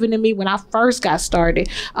believing in me when I first got started.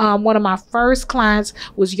 One of my first clients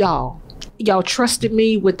was y'all. Y'all trusted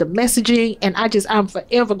me with the messaging, and I'm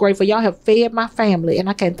forever grateful. Y'all have fed my family, and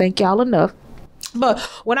I can't thank y'all enough. But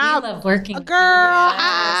when I love working, girl,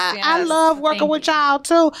 I love working with y'all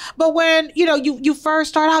too. But when you first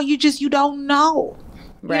start out, you don't know.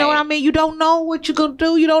 Right. You know what I mean? You don't know what you're gonna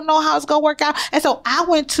do. You don't know how it's gonna work out. And so I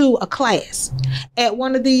went to a class at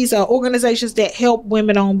one of these organizations that help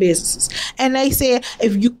women-owned businesses, and they said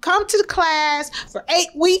if you come to the class for 8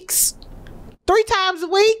 weeks, 3 times a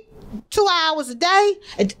week, 2 hours a day,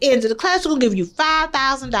 at the end of the class, we're gonna give you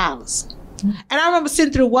 $5,000. And I remember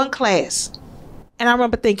sitting through one class. And I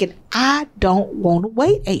remember thinking, I don't want to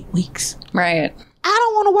wait 8 weeks. Right. I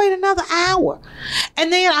don't want to wait another hour.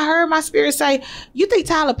 And then I heard my spirit say, you think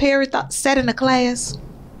Tyler Perry sat in the class?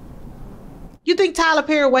 You think Tyler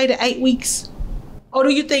Perry waited 8 weeks? Or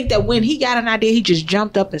do you think that when he got an idea, he just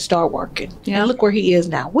jumped up and started working? Yeah. And look where he is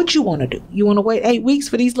now. What you want to do? You want to wait 8 weeks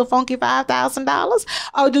for these little funky $5,000?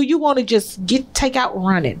 Or do you want to just take out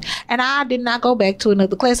running? And I did not go back to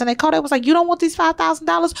another class. And they called. I was like, you don't want these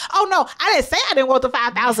 $5,000? Oh, no. I didn't say I didn't want the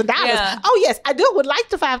 $5,000. Yeah. Oh, yes. I would like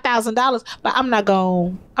the $5,000. But I'm not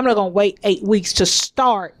going to wait 8 weeks to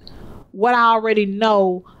start what I already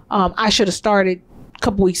know I should have started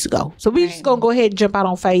couple weeks ago. So we're just gonna go ahead and jump out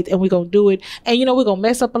on faith, and we're gonna do it. And we're gonna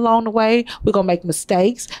mess up along the way. We're gonna make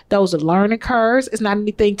mistakes. Those are learning curves. It's not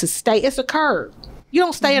anything to stay. It's a curve. You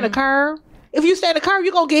don't stay in a curve. If you stay in the curve,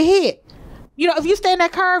 you're going to get hit. You know, if you stay in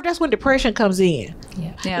that curve, that's when depression comes in.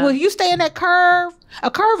 Yeah. Well, if you stay in that curve,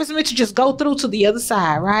 a curve is meant to just go through to the other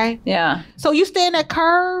side, right? Yeah. So you stay in that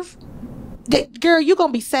curve, girl, you're going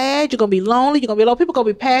to be sad. You're going to be lonely. You're going to be low. People going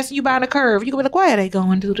to be passing you by the curve. You're going to be like, why are they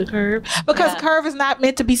going through the curve? Because the curve is not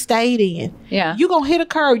meant to be stayed in. Yeah. You're going to hit a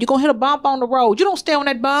curve. You're going to hit a bump on the road. You don't stay on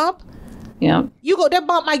that bump. Yeah. That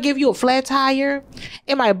bump might give you a flat tire.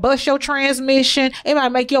 It might bust your transmission. It might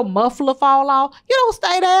make your muffler fall off. You don't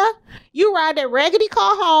stay there. You ride that raggedy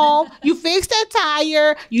car home. You fix that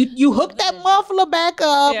tire. You hook that muffler back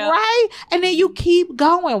up, right? And then you keep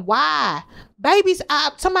going. Why? Babies,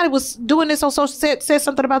 somebody was doing this on social, said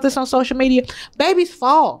something about this on social media. Babies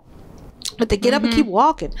fall, but they get up and keep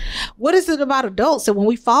walking. What is it about adults that when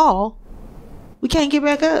we fall, we can't get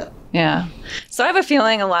back up? Yeah. So I have a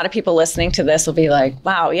feeling a lot of people listening to this will be like,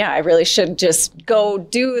 wow, yeah, I really should just go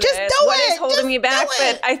do this. What is holding me back?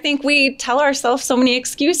 But I think we tell ourselves so many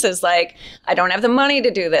excuses like, I don't have the money to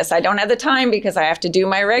do this. I don't have the time because I have to do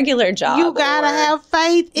my regular job. You got to have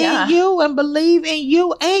faith in you and believe in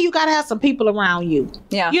you. And you got to have some people around you.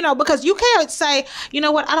 Yeah. You know, because you can't say, you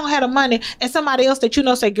know what, I don't have the money. And somebody else that you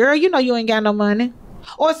know say, girl, you know you ain't got no money.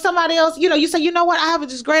 Or somebody else, you know, you say, you know what, I have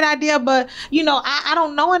this great idea, but, you know, I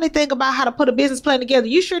don't know anything about how to put a business plan together.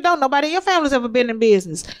 You sure don't. Nobody in your family's ever been in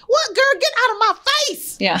business. What, girl, get out of my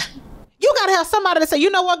face. Yeah. You got to have somebody to say,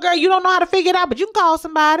 you know what, girl, you don't know how to figure it out, but you can call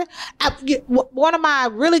somebody. One of my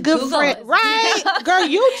really good friends, right? Girl,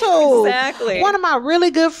 YouTube. Exactly. One of my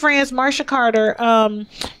really good friends, Marsha Carter,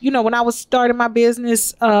 you know, when I was starting my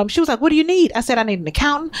business, she was like, what do you need? I said, I need an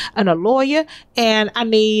accountant and a lawyer, and I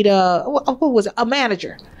need, a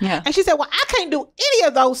manager. Yeah. And she said, well, I can't do any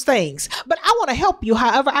of those things, but I want to help you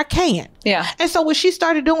however I can. Yeah. And so what she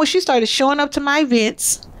started doing was she started showing up to my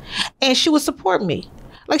events, and she would support me.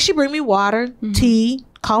 Like, she bring me water, tea,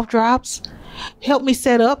 cough drops, help me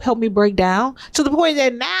set up, help me break down, to the point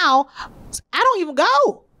that now I don't even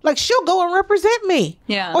go. Like, she'll go and represent me.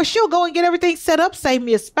 Yeah. Or she'll go and get everything set up, save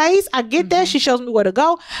me a space. I get that. She shows me where to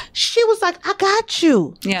go. She was like, I got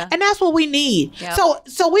you. Yeah. And that's what we need. Yep.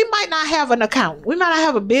 So we might not have an accountant. We might not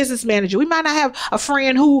have a business manager. We might not have a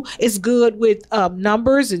friend who is good with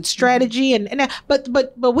numbers and strategy and that.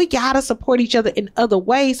 But we gotta support each other in other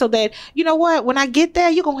ways so that, you know what, when I get there,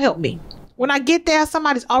 you're gonna help me. When I get there,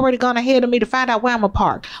 somebody's already gone ahead of me to find out where I'm gonna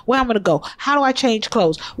park, where I'm gonna go, how do I change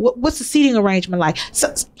clothes, what's the seating arrangement like.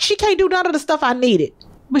 So she can't do none of the stuff I needed,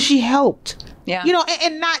 but she helped. Yeah. You know,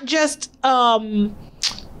 and not just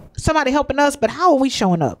somebody helping us, but how are we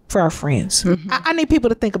showing up for our friends? I need people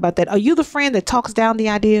to think about that. Are you the friend that talks down the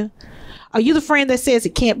idea? Are you the friend that says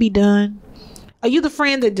it can't be done? Are you the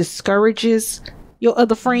friend that discourages your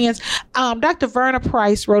other friends? Dr. Verna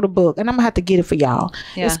Price wrote a book, and I'm gonna have to get it for y'all.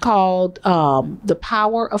 Yeah. It's called The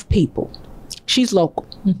Power of People. She's local.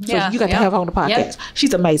 So you got to have her on the podcast. Yep.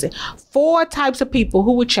 She's amazing. 4 types of people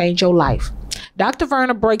who would change your life. Dr.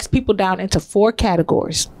 Verna breaks people down into 4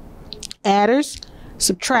 categories: adders,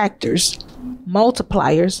 subtractors,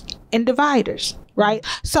 multipliers, and dividers. Right?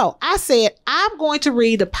 So I said, I'm going to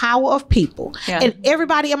read The Power of People. And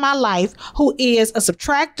everybody in my life who is a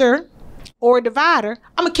subtractor or a divider,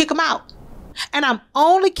 I'm gonna kick them out. And I'm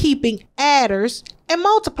only keeping adders and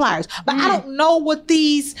multipliers. But I don't know what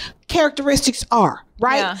these characteristics are,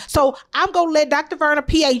 right? Yeah. So I'm gonna let Dr. Verna,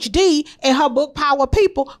 PhD, in her book, Power of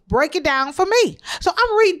People, break it down for me. So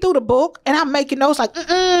I'm reading through the book and I'm making notes like,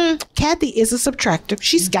 Kathy is a subtractor.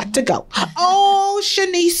 She's got to go. Oh,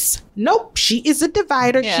 Shanice, nope, she is a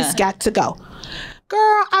divider. Yeah. She's got to go.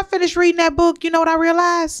 Girl, I finished reading that book. You know what I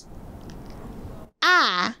realized?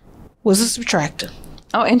 I was a subtractor.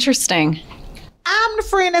 Oh, interesting. I'm the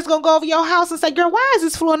friend that's gonna go over your house and say, girl, why is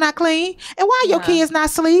this floor not clean? And why your kids not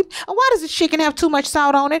asleep? And why does this chicken have too much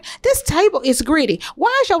salt on it? This table is gritty.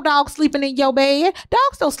 Why is your dog sleeping in your bed?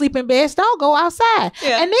 Dogs don't sleep in beds. Dog go outside.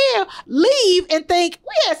 Yeah. And then leave and think,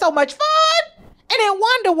 we had so much fun. And then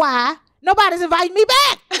wonder why nobody's inviting me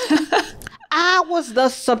back. I was the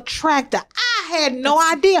subtractor. I had no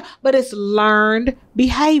idea, but it's learned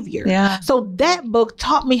behavior. Yeah. So that book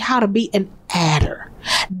taught me how to be an adder.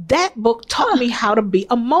 That book taught me how to be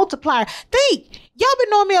a multiplier. Think, y'all been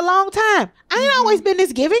knowing me a long time. I ain't always been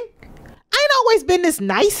this giving. I ain't always been this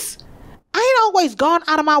nice. I ain't always gone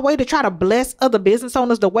out of my way to try to bless other business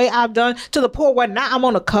owners the way I've done, to the point where now I'm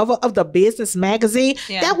on the cover of the business magazine.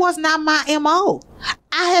 Yeah. That was not my MO.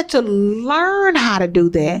 I had to learn how to do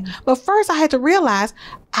that. But first I had to realize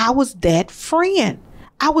I was that friend.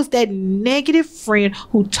 I was that negative friend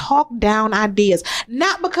who talked down ideas.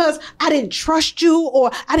 Not because I didn't trust you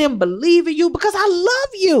or I didn't believe in you, because I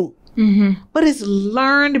love you. But it's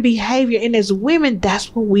learned behavior. And as women,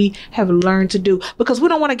 that's what we have learned to do, because we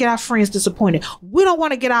don't want to get our friends disappointed. We don't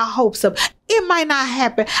want to get our hopes up. It might not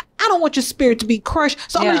happen. I don't want your spirit to be crushed.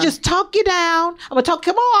 So I'm going to just talk you down. I'm going to talk,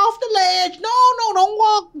 come on off the ledge. No, don't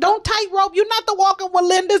walk. Don't tightrope. You're not the walking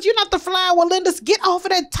Walindas. You're not the flying Walindas. Get off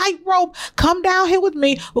of that tightrope. Come down here with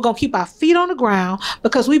me. We're going to keep our feet on the ground,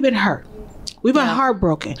 because we've been hurt. We've been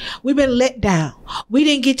heartbroken. We've been let down. We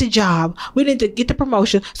didn't get the job. We didn't get the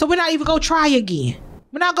promotion. So we're not even going to try again.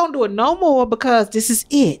 We're not going to do it no more, because this is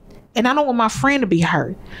it. And I don't want my friend to be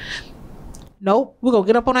hurt. Nope. We're going to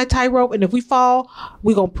get up on that tightrope. And if we fall,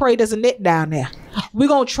 we're going to pray there's a net down there. We're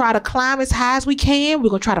going to try to climb as high as we can. We're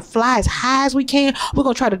going to try to fly as high as we can. We're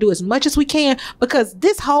going to try to do as much as we can, because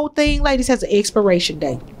this whole thing, ladies, has an expiration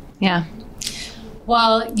date. Yeah.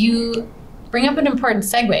 Well, you bring up an important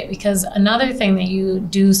segue, because another thing that you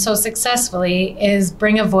do so successfully is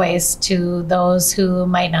bring a voice to those who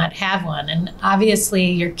might not have one. And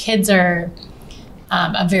obviously your kids are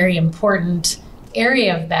a very important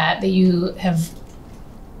area of that you have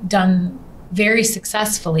done very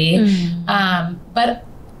successfully. But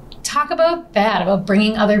talk about that, about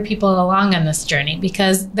bringing other people along on this journey,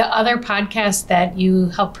 because the other podcasts that you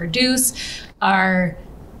help produce are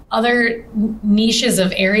other niches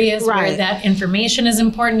of areas where that information is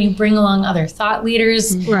important. You bring along other thought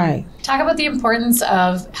leaders. Right. Talk about the importance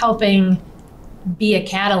of helping be a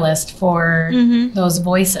catalyst for those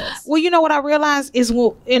voices. Well, you know what I realized is,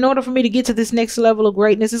 in order for me to get to this next level of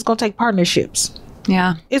greatness, it's going to take partnerships.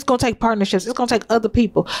 Yeah. It's going to take partnerships. It's going to take other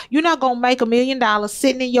people. You're not going to make $1 million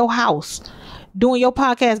sitting in your house doing your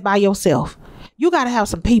podcast by yourself. You got to have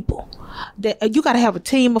some people. That you got to have a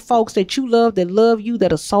team of folks that you love, that love you,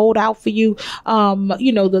 that are sold out for you.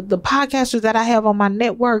 You know, the podcasters that I have on my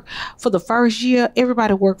network, for the first year,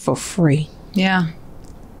 everybody worked for free. Yeah.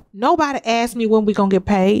 Nobody asked me when we gonna get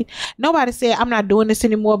paid. Nobody said, I'm not doing this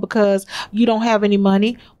anymore because you don't have any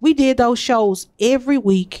money. We did those shows every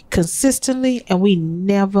week consistently, and we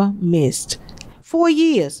never missed. 4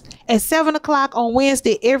 years. At 7 o'clock on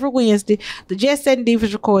Wednesday, every Wednesday, the Jet Set and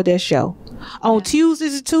Divas record their show. On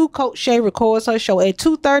Tuesdays at 2, Coach Shay records her show. At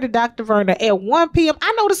 2:30, Dr. Verna. At 1 p.m.,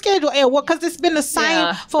 I know the schedule at what, because it's been the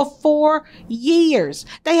same for 4 years.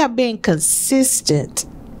 They have been consistent.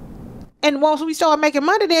 And once we start making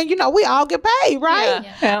money, then, you know, we all get paid, right?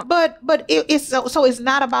 Yeah. But it's so it's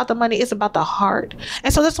not about the money. It's about the heart.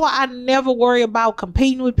 And so that's why I never worry about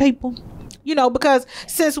competing with people. You know, because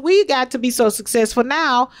since we got to be so successful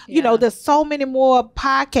now, you know, there's so many more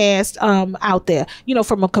podcasts out there, you know,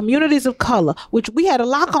 from communities of color, which we had a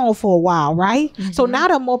lock on for a while, right? So now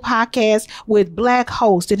there are more podcasts with Black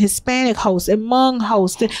hosts and Hispanic hosts and Hmong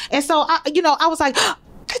hosts. And so, I was like,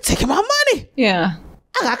 they're taking my money. Yeah.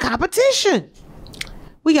 I got competition.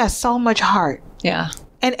 We got so much heart. Yeah.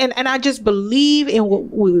 And I just believe in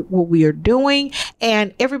what we are doing.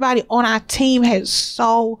 And everybody on our team has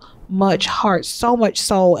so much heart, so much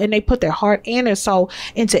soul, and they put their heart and their soul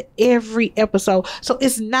into every episode. So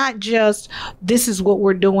it's not just this is what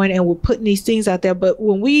we're doing and we're putting these things out there, but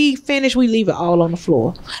when we finish, we leave it all on the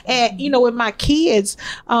floor. And you know, with my kids,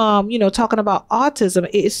 talking about autism,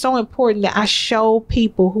 it's so important that I show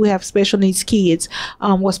people who have special needs kids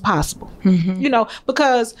what's possible. You know,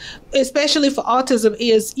 because especially for autism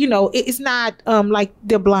is, you know, it's not like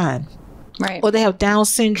they're blind. Right. Or they have Down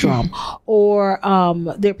syndrome, or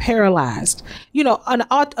they're paralyzed. You know,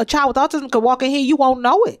 a child with autism could walk in here, you won't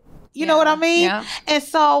know it. You know what I mean? Yeah. And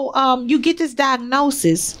so you get this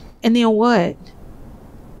diagnosis, and then what?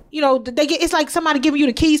 You know, it's like somebody giving you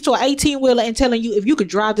the keys to an 18-wheeler and telling you if you could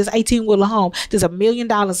drive this 18-wheeler home, there's $1 million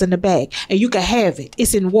in the bag, and you can have it.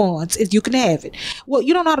 It's in ones. You can have it. Well,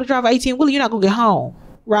 you don't know how to drive an 18-wheeler, you're not going to get home.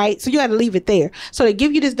 Right? So you got to leave it there. So they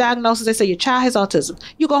give you this diagnosis. They say your child has autism.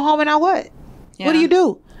 You go home and now what? Yeah. What do you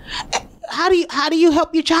do? How do you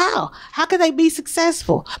help your child? How can they be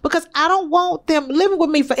successful? Because I don't want them living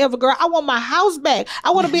with me forever, girl. I want my house back.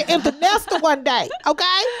 I want to be an empty nester one day.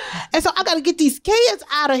 Okay? And so I got to get these kids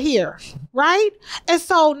out of here. Right? And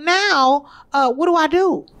so now, what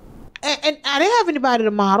do? And I didn't have anybody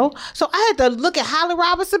to model. So I had to look at Holly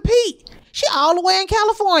Robinson Peete. She all the way in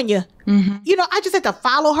California. You know, I just had to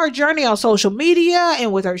follow her journey on social media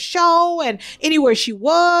and with her show, and anywhere she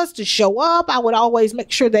was to show up, I would always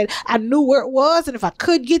make sure that I knew where it was. And if I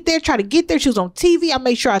could get there, try to get there. She was on TV. I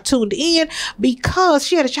made sure I tuned in because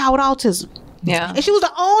she had a child with autism. Yeah. And she was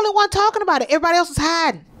the only one talking about it. Everybody else was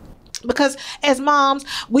hiding. Because as moms,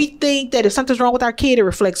 we think that if something's wrong with our kid, it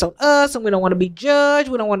reflects on us, and we don't want to be judged.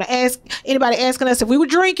 We don't want to ask anybody asking us if we were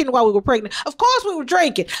drinking while we were pregnant. Of course we were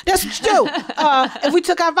drinking. That's what you do. If we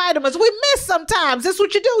took our vitamins, we miss sometimes. That's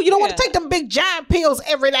what you do. You don't want to take them big giant pills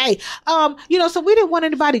every day. So we didn't want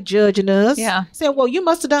anybody judging us. Yeah. Saying, well, you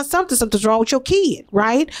must have done something's wrong with your kid,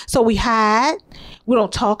 right? So we hide. We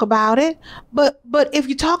don't talk about it. But if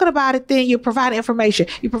you're talking about it, then you're providing information.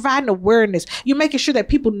 You're providing awareness. You're making sure that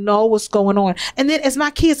people know what's going on. And then as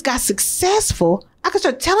my kids got successful, I could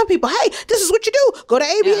start telling people, hey, this is what you do. Go to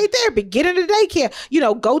ABA therapy, get into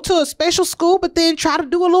daycare, go to a special school, but then try to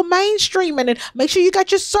do a little mainstreaming and make sure you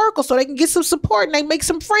got your circle so they can get some support and they make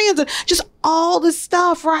some friends and just all this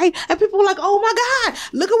stuff, right? And people were like, oh my God,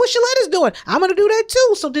 look at what Sheletta's doing. I'm going to do that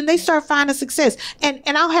too. So then they start finding success. And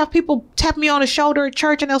I'll have people tap me on the shoulder at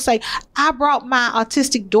church and they'll say, I brought my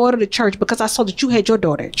autistic daughter to church because I saw that you had your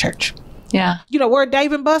daughter at church. Yeah. Word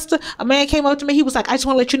Dave and Buster, a man came up to me. He was like, I just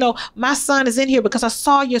want to let you know my son is in here because I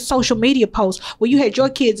saw your social media post where you had your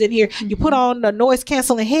kids in here. Mm-hmm. You put on the noise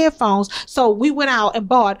canceling headphones. So we went out and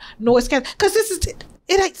bought noise canceling. Because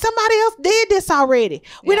somebody else did this already.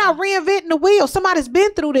 We're not reinventing the wheel. Somebody's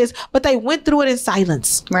been through this, but they went through it in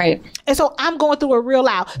silence. Right. And so I'm going through it real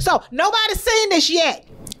loud. So nobody's seen this yet.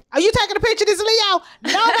 Are you taking a picture of this, Leo?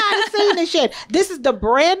 Nobody's seen this yet. This is the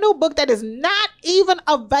brand new book that is not even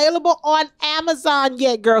available on Amazon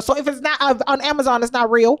yet, girl. So if it's not on Amazon, it's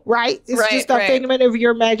not real, right? It's just a figment of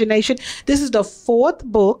your imagination. This is the 4th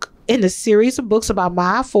book in the series of books about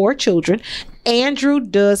my 4 children. Andrew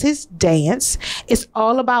Does His Dance. It's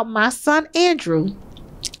all about my son, Andrew,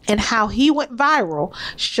 and how he went viral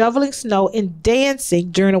shoveling snow and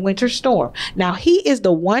dancing during a winter storm. Now, he is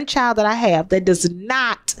the one child that I have that does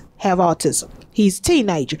not have autism. He's a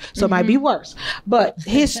teenager, so it might be worse. But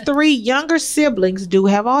his 3 younger siblings do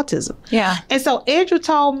have autism. Yeah. And so Andrew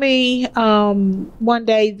told me one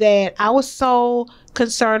day that I was so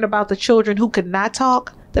concerned about the children who could not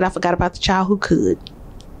talk that I forgot about the child who could.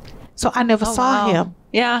 So I never saw him.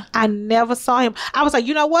 Yeah. I never saw him. I was like,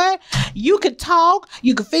 you know what? You can talk.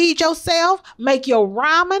 You can feed yourself. Make your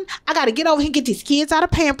ramen. I got to get over here and get these kids out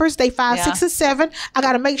of Pampers. They 5, 6, and 7. I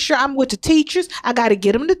got to make sure I'm with the teachers. I got to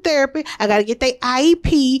get them to therapy. I got to get their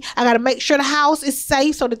IEP. I got to make sure the house is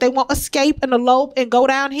safe so that they won't escape and elope and go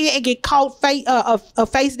down here and get caught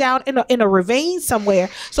face down in a ravine somewhere.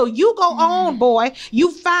 So you go on, boy.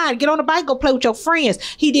 You fine. Get on the bike. Go play with your friends.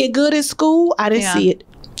 He did good in school. I didn't see it.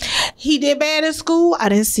 He did bad in school. I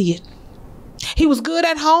didn't see it. He was good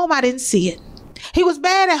at home. I didn't see it. He was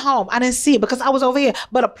bad at home. I didn't see it because I was over here.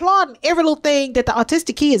 But applauding every little thing that the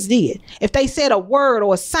autistic kids did. If they said a word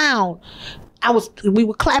or a sound, we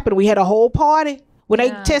were clapping. We had a whole party. When they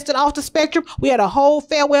tested off the spectrum, we had a whole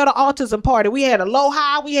farewell to autism party. We had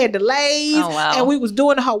aloha, we had delays, and we was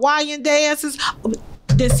doing the Hawaiian dances.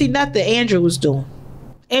 Didn't see nothing Andrew was doing.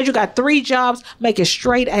 Andrew got 3 jobs making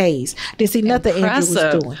straight A's. Didn't see nothing Andrew was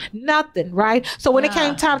doing. Nothing, right? So when it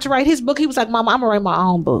came time to write his book, he was like, Mama, I'm going to write my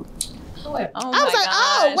own book. I was like,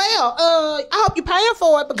 I hope you're paying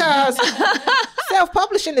for it because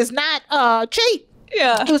self-publishing is not cheap.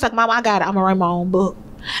 Yeah. He was like, Mama, I got it. I'm going to write my own book.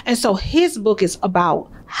 And so his book is about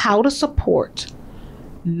how to support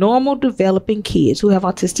normal developing kids who have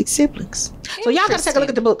autistic siblings. So y'all gotta take a look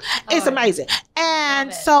at the book. It's amazing.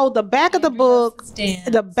 And so the back of the book,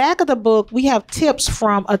 we have tips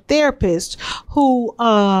from a therapist who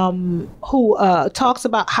talks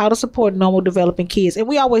about how to support normal developing kids. And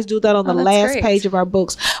we always do that on the last page of our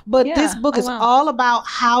books. But this book is all about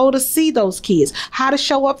how to see those kids, how to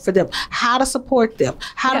show up for them, how to support them,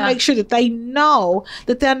 how to make sure that they know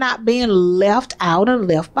that they're not being left out and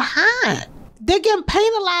left behind. They're getting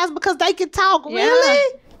penalized because they can talk. Yeah.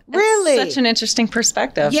 Really? It's such an interesting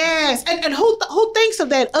perspective. Yes. And who thinks of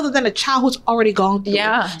that other than a child who's already gone through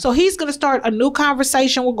it? So he's going to start a new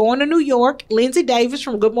conversation. We're going to New York. Lindsay Davis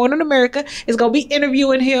from Good Morning America is going to be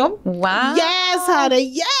interviewing him. Wow. Yes,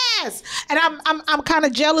 honey. Yes. And I'm kind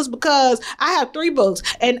of jealous because I have 3 books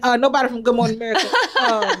and nobody from Good Morning America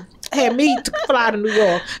had me to fly to New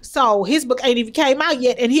York. So his book ain't even came out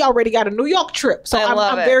yet, and he already got a New York trip. So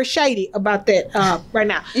I'm very shady about that right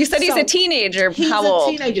now. You said he's a teenager. How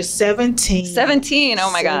old? He's a teenager, 17. 17. Oh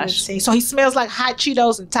my gosh. So he smells like hot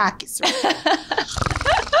Cheetos and Takis. Right?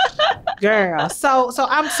 Girl. So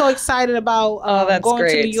I'm so excited about going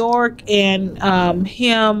to New York and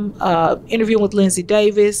him interviewing with Lindsay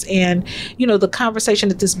Davis and, the conversation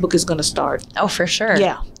that this book is going to start. Oh, for sure.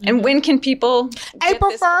 Yeah. And when can people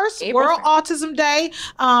April 1st, World Autism Day.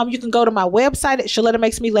 You can go to my website at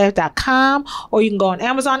ShelettaMakesMeLaugh.com, or you can go on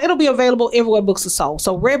Amazon. It'll be available everywhere books are sold.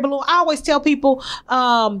 So Red Balloon, I always tell people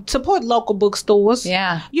support local bookstores.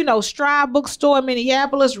 Yeah. Stride Bookstore in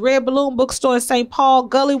Minneapolis, Red Balloon Bookstore in St. Paul,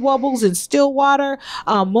 Gully Wobbles in Stillwater,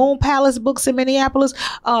 Moon Palace Books in Minneapolis.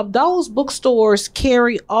 Those bookstores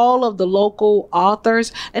carry all of the local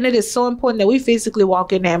authors, and it is so important that we physically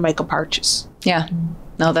walk in there and make a purchase. Yeah.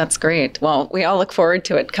 No, that's great. Well, we all look forward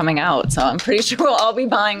to it coming out, so I'm pretty sure we'll all be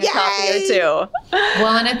buying a copy or two.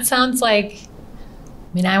 Well, and it sounds like,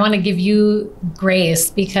 I want to give you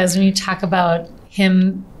grace, because when you talk about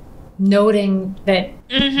him noting that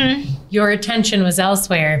your attention was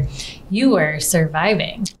elsewhere, you were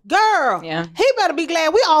surviving. Girl, yeah. He better be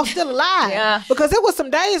glad we all still alive. Yeah. Because it was some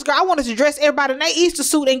days, girl, I wanted to dress everybody in their Easter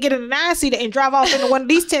suit and get in a 9-seater and drive off into one of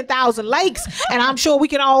these 10,000 lakes. And I'm sure we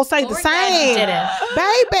can all say the same. Did it.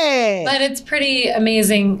 Baby. But it's pretty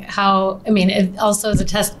amazing how, it also is a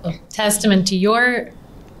testament to your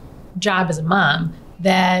job as a mom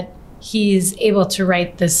that he's able to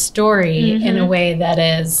write this story in a way that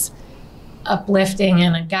is uplifting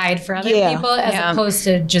and a guide for other people, as opposed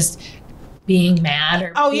to just being mad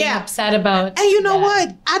or being upset about. And you know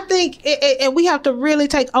what? I think, and we have to really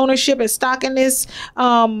take ownership and stock in this.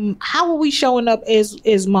 How are we showing up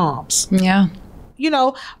as moms? Yeah.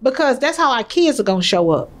 Because that's how our kids are going to show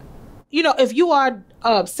up. If you are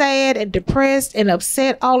sad and depressed and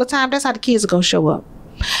upset all the time, that's how the kids are going to show up.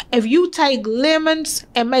 If you take lemons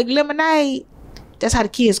and make lemonade, that's how the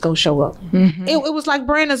kids gonna show up. It was like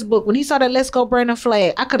Brandon's book. When he saw that Let's Go Brandon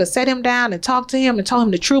flag, I could have sat him down and talked to him and told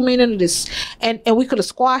him the true meaning of this, and we could have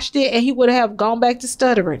squashed it, and he would have gone back to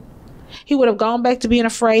stuttering. He would have gone back to being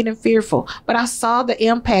afraid and fearful. But I saw the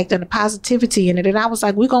impact and the positivity in it, and I was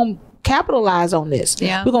like, we're gonna capitalize on this.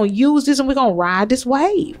 Yeah. We're gonna use this, and we're gonna ride this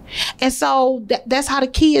wave. And so that's how the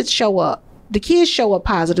kids show up. The kids show up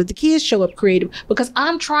positive. The kids show up creative, because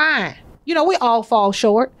I'm trying. We all fall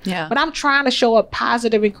short, but I'm trying to show up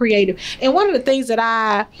positive and creative. And one of the things that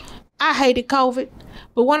I hated COVID,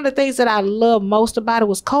 but one of the things that I love most about it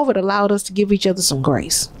was COVID allowed us to give each other some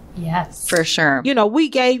grace. Yes. For sure. We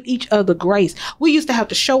gave each other grace. We used to have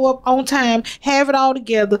to show up on time, have it all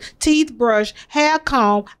together, teeth brushed, hair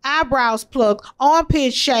comb, eyebrows plucked,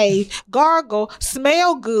 armpit shaved, gargle,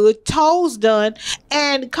 smell good, toes done.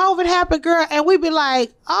 And COVID happened, girl, and we'd be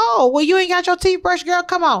like, oh, well, you ain't got your teeth brushed, girl?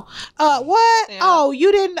 Come on. What? Yeah. Oh,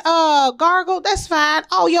 you didn't gargle? That's fine.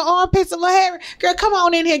 Oh, your armpits a little hairy. Girl, come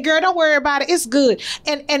on in here, girl. Don't worry about it. It's good.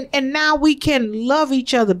 And now we can love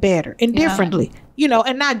each other better and differently.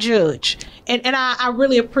 And not judge. And I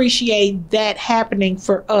really appreciate that happening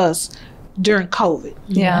for us during COVID.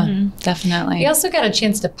 Yeah, definitely. We also got a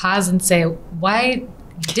chance to pause and say, why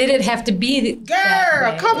did it have to be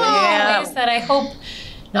Girl, come on. Yeah. That I hope,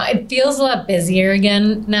 it feels a lot busier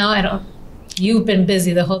again now. You've been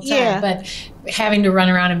busy the whole time, but having to run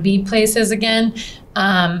around and be places again.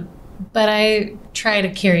 But I try to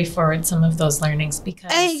carry forward some of those learnings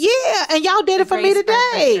because and y'all did it for me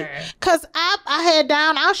today, because I had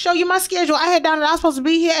down, I'll show you my schedule. I had down that I was supposed to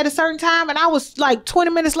be here at a certain time, and I was like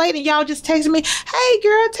 20 minutes late, and y'all just texted me, hey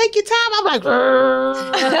girl, take your time. I'm like,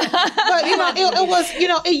 but it was,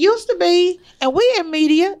 it used to be, and we in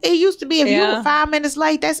media, it used to be if you were 5 minutes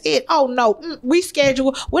late, that's it. Oh no,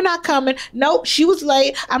 reschedule, we're not coming. Nope, she was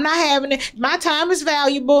late, I'm not having it, my time is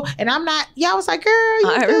valuable, and I'm not. Y'all was like, girl,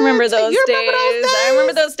 I remember those days. I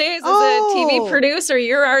remember those days as a TV producer.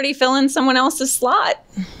 You're already filling someone else's slot.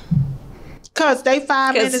 Because they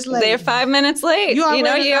 5 minutes late. They're 5 minutes late. You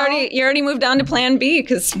already moved on to plan B,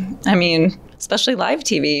 because especially live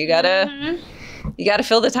TV, you gotta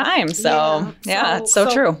fill the time. So it's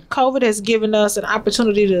so true. COVID has given us an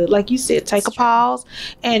opportunity to, like you said, take a pause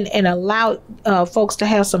and allow folks to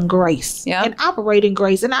have some grace and operate in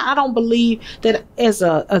grace. And I don't believe that as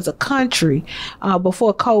a country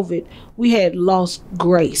before COVID we had lost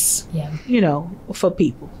grace. For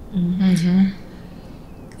people. I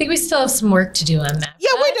think we still have some work to do on that. Yeah,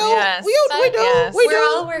 we do. Yes. We do. We're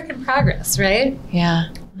all work in progress, right? Yeah.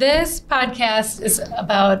 This podcast is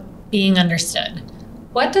about being understood.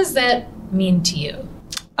 What does that mean to you?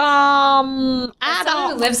 I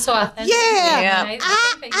don't live so authentically. Yeah.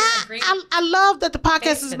 I love that the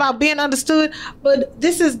podcast is about being understood, but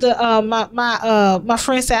this is the my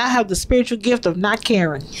friend said I have the spiritual gift of not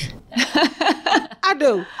caring. I I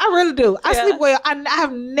do. I really do. I sleep well. I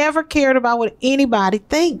have never cared about what anybody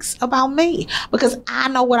thinks about me because I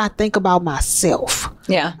know what I think about myself.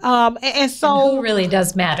 Yeah. And so and who really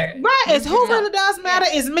does matter. Right. It's who really does matter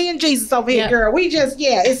is me and Jesus over here, girl. We just,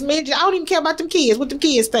 it's me and Jesus. I don't even care about them kids, what them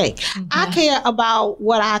kids think. I care about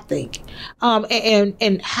what I think.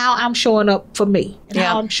 And how I'm showing up for me. And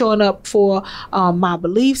how I'm showing up for my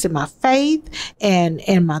beliefs and my faith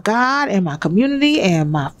and my God and my community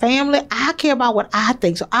and my family. I care about what I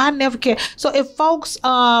think. So I never care. So if folks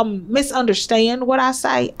misunderstand what I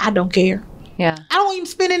say, I don't care. Yeah. I don't even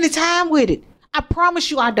spend any time with it. I promise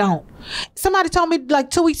you I don't. Somebody told me like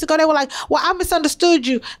 2 weeks ago, they were like, well, I misunderstood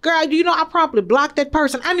you. Girl, you know, I promptly blocked that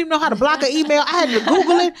person. I didn't even know how to block an email. I had to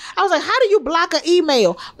Google it. I was like, how do you block an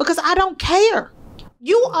email? Because I don't care.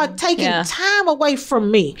 You are taking time away from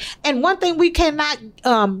me. And one thing we cannot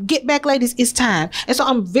get back, ladies, is time. And so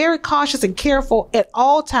I'm very cautious and careful at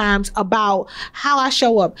all times about how I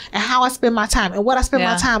show up and how I spend my time and what I spend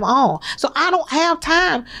my time on. So I don't have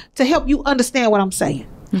time to help you understand what I'm saying.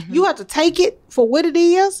 Mm-hmm. You have to take it for what it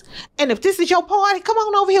is. And if this is your party, come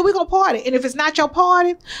on over here. We're going to party. And if it's not your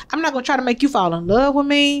party, I'm not going to try to make you fall in love with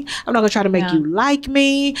me. I'm not going to try to make you like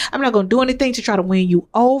me. I'm not going to do anything to try to win you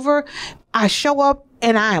over. I show up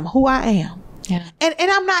and I am who I am. Yeah. And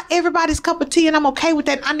I'm not everybody's cup of tea, and I'm okay with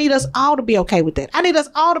that. I need us all to be okay with that. I need us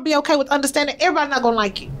all to be okay with understanding everybody's not going to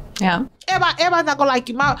like you. Yeah. Everybody's not going to like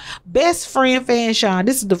you. My best friend, Fan Sean,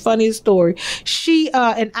 this is the funniest story. She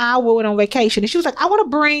and I went on vacation, and she was like, I want to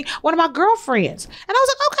bring one of my girlfriends. And I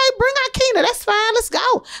was like, okay, bring Akina. That's fine. Let's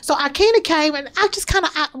go. So Akina came, and I just kind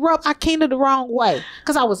of rubbed Akina the wrong way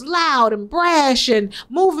because I was loud and brash and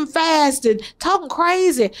moving fast and talking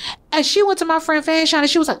crazy. And she went to my friend Fan Sean, and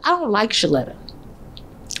she was like, I don't like Sheletta.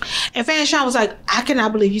 And Fan Sean was like, I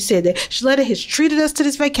cannot believe you said that. Sheletta has treated us to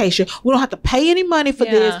this vacation. We don't have to pay any money for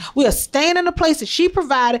this. We are staying in a place that she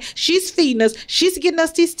provided. She's feeding us. She's getting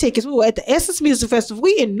us these tickets. We were at the Essence Music Festival.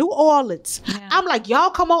 We in New Orleans. Yeah. I'm like, y'all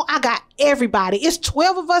come on. I got everybody. It's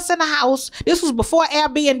 12 of us in the house. This was before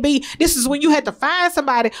Airbnb. This is when you had to find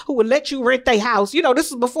somebody who would let you rent their house. You know, this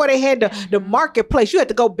was before they had the marketplace. You had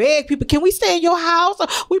to go beg people, can we stay in your house?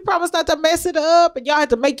 We promised not to mess it up. And y'all had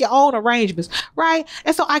to make your own arrangements. Right?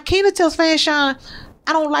 And so Akina tells Fan Sean,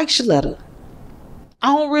 I don't like Sheletta. I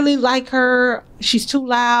don't really like her. She's too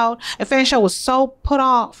loud. And Fan Sean was so put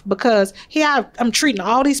off because here I'm treating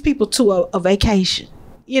all these people to a vacation.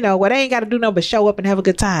 You know, where they ain't got to do nothing but show up and have a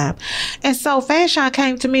good time. And so Fan Sean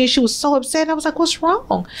came to me and she was so upset. And I was like, what's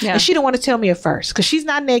wrong? Yeah. And she didn't want to tell me at first because she's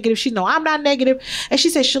not negative. She know I'm not negative. And she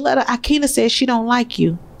said, Sheletta, Akina says she don't like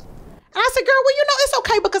you. And I said, girl, well, you know, it's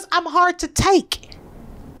okay because I'm hard to take.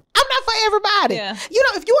 I'm not for everybody. Yeah. You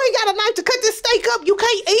know, if you ain't got a knife to cut this steak up, you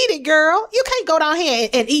can't eat it, girl. You can't go down here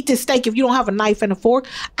and eat this steak if you don't have a knife and a fork.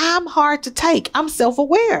 I'm hard to take. I'm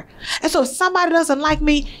self-aware. And so if somebody doesn't like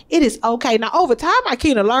me, it is okay. Now, over time, I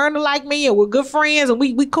kind of learned to like me and we're good friends and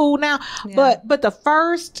we cool now. Yeah. But the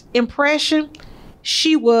first impression,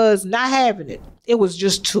 she was not having it. It was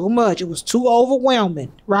just too much. It was too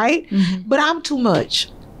overwhelming, right? Mm-hmm. But I'm too much.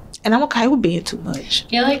 And I'm okay with being too much. I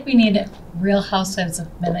feel like we need Real Housewives of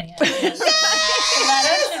Minnesota. Yes!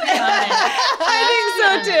 I think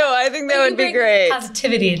so too. I think that would be great.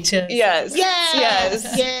 Positivity to yes.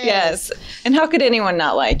 And how could anyone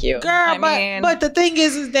not like you? Girl, but the thing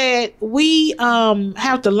is that we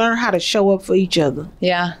have to learn how to show up for each other.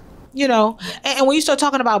 Yeah. You know, and when you start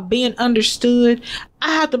talking about being understood,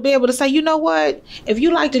 I have to be able to say, you know what? If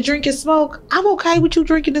you like to drink and smoke, I'm okay with you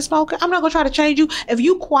drinking and smoking. I'm not going to try to change you. If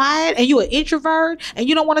you quiet and you're an introvert and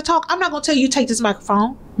you don't want to talk, I'm not going to tell you take this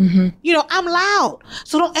microphone. Mm-hmm. You know, I'm loud.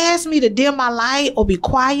 So don't ask me to dim my light or be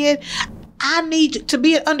quiet. I need to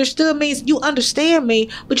be understood means you understand me,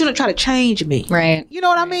 but you don't try to change me. Right. You know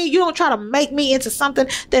what I mean? You don't try to make me into something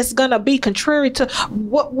that's going to be contrary to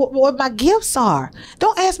what my gifts are.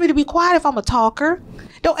 Don't ask me to be quiet if I'm a talker.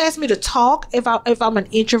 Don't ask me to talk if I'm an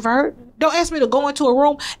introvert. Don't ask me to go into a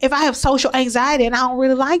room if I have social anxiety and I don't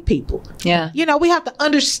really like people. Yeah. You know, we have to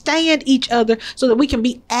understand each other so that we can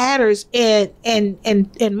be adders and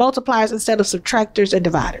multipliers instead of subtractors and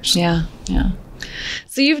dividers. Yeah. Yeah.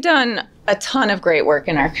 So you've done a ton of great work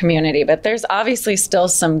in our community, but there's obviously still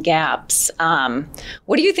some gaps.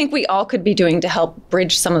 What do you think we all could be doing to help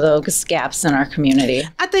bridge some of those gaps in our community?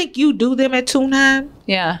 I think you do them at Unheard.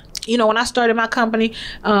 Yeah. You know, when I started my company,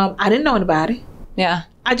 I didn't know anybody. Yeah.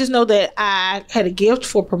 I just know that I had a gift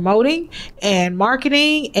for promoting and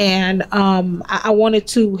marketing, and I wanted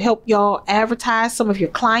to help y'all advertise some of your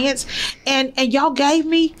clients, and y'all gave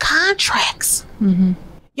me contracts. Mm-hmm.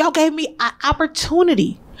 Y'all gave me an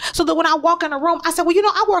opportunity so that when I walk in a room, I said, well, you know,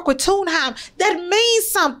 I work with Unheard. That means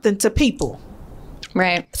something to people.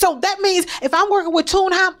 Right. So that means if I'm working with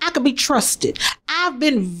Toonheim, I can be trusted. I've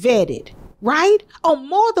been vetted, right? On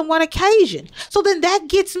more than one occasion. So then that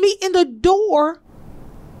gets me in the door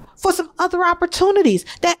for some other opportunities.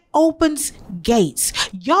 That opens gates.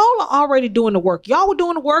 Y'all are already doing the work. Y'all were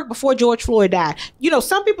doing the work before George Floyd died. You know,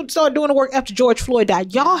 some people started doing the work after George Floyd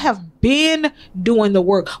died. Y'all have been doing the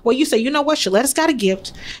work. Well, you say, you know what? Sheletta's got a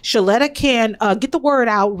gift. Sheletta can get the word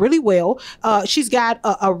out really well. She's got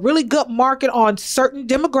a really good market on certain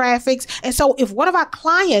demographics. And so if one of our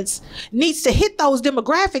clients needs to hit those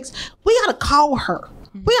demographics, we got to call her.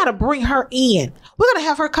 We got to bring her in. We're going to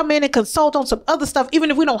have her come in and consult on some other stuff,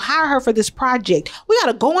 even if we don't hire her for this project. We got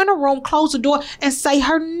to go in a room, close the door, and say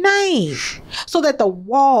her name so that the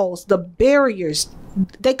walls, the barriers,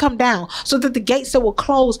 they come down, so that the gates that were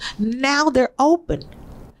closed, now they're open.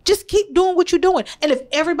 Just keep doing what you're doing. And if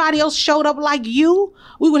everybody else showed up like you,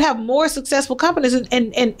 we would have more successful companies,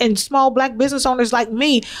 and small Black business owners like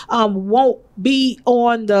me won't be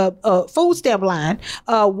on the food stamp line,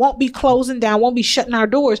 won't be closing down, won't be shutting our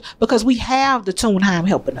doors, because we have the Toonheim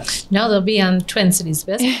helping us. No, they'll be on Twin Cities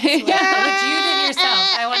business. Which you did yourself.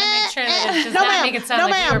 I want to make sure that it does not make it sound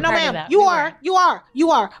like you were part of that. You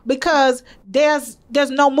are, because there's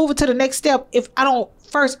no moving to the next step if I don't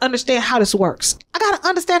first understand how this works. I got to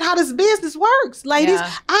understand how this business works, ladies.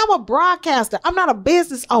 Yeah. I'm a broadcaster. I'm not a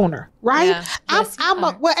business owner, right? Yeah. Yes,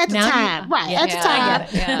 at the time,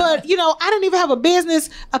 Yeah. But I didn't even have a business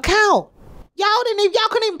account. Y'all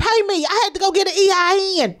couldn't even pay me. I had to go get an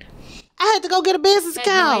EIN. I had to go get a business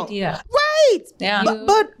account. No idea. Right. Yeah.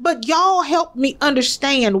 But y'all helped me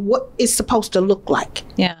understand what it's supposed to look like.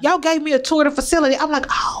 Yeah. Y'all gave me a tour of the facility. I'm like,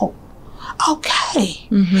 oh, okay.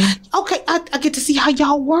 Okay, I get to see how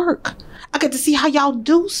y'all work. I get to see how y'all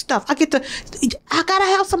do stuff. I gotta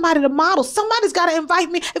have somebody to model. Somebody's gotta invite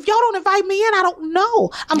me. If y'all don't invite me in, I don't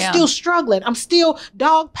know. I'm still struggling. I'm still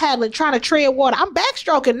dog paddling, trying to tread water. I'm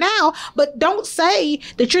backstroking now, but don't say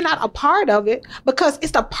that you're not a part of it, because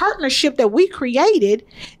it's the partnership that we created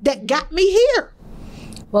that got me here.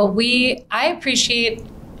 Well, I appreciate,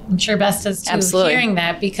 I'm sure Bess does too, Absolutely. hearing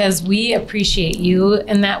that, because we appreciate you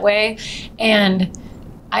in that way. And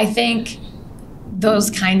I think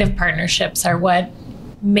those kind of partnerships are what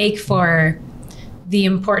make for the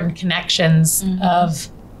important connections of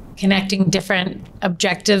connecting different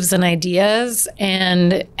objectives and ideas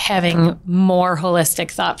and having more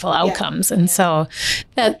holistic, thoughtful outcomes. And so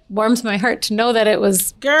that warms my heart to know that it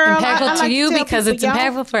was impactful to you, because it's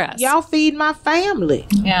impactful for us. Y'all feed my family.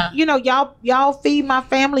 Yeah. Y'all feed my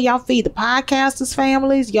family. Y'all feed the podcasters'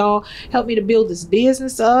 families. Y'all help me to build this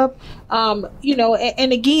business up.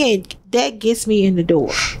 And again, that gets me in the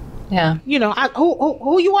door. Yeah.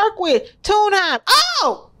 Who you work with? Toonheim.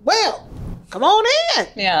 Oh, well, come on in.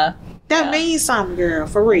 Yeah. That means something, girl,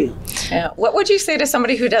 for real. Yeah. What would you say to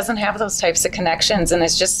somebody who doesn't have those types of connections and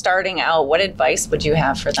is just starting out? What advice would you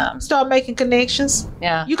have for them? Start making connections.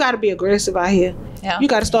 Yeah. You got to be aggressive out here. Yeah. You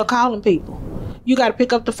got to start calling people. You got to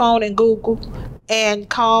pick up the phone and Google and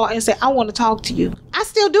call and say, I want to talk to you. I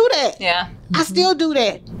still do that. Yeah. I still do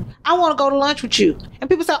that. I want to go to lunch with you. And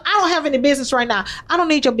people say, I don't have any business right now. I don't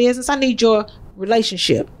need your business. I need your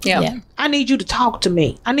relationship. Yeah. I need you to talk to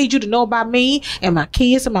me. I need you to know about me and my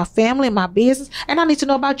kids and my family and my business. And I need to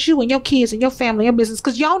know about you and your kids and your family and your business.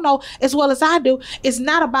 Because y'all know as well as I do, it's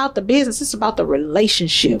not about the business. It's about the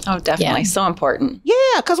relationship. Oh, definitely. Yeah. So important. Yeah.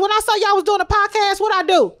 Because when I saw y'all was doing a podcast, what I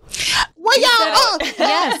do? Well, y'all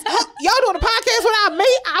doing a podcast without me?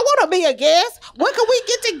 I want to be a guest. When can we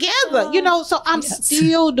get together? So I'm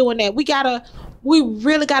still doing that. We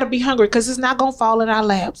really got to be hungry, because it's not going to fall in our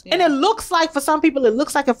laps. Yeah. And it looks like, for some people, it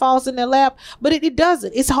looks like it falls in their lap, but it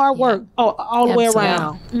doesn't. It's hard work all the way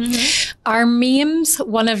around. Mm-hmm. Are memes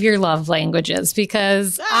one of your love languages?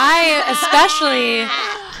 Because I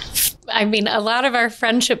a lot of our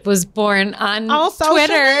friendship was born on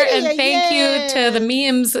Twitter, and thank you to the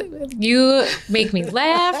memes. You make me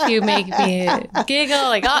laugh. You make me giggle.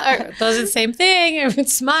 Like, those are the same thing.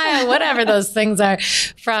 Smile, whatever those things are,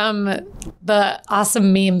 from the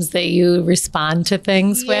awesome memes that you respond to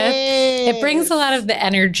things with. It brings a lot of the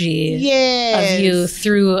energy of you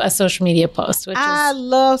through a social media post. I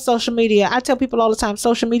love social media. I tell people all the time,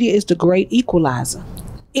 social media is the great equalizer.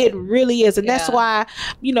 It really is. And that's why,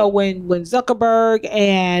 when Zuckerberg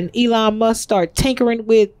and Elon Musk start tinkering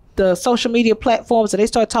with the social media platforms and they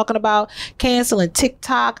start talking about canceling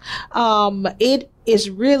TikTok, it is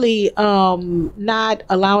really not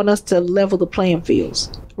allowing us to level the playing fields.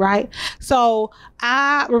 Right. So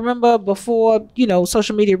I remember before,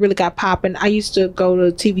 social media really got popping, I used to go to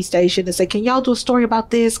a TV station and say, can y'all do a story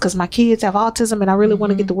about this? Because my kids have autism and I really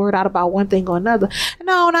want to get the word out about one thing or another.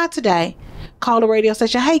 No, not today. Call the radio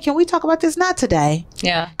station. Hey, can we talk about this? Not today.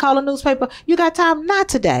 Yeah. Call a newspaper. You got time? Not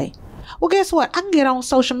today. Well, guess what? I can get on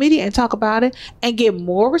social media and talk about it and get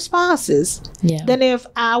more responses than if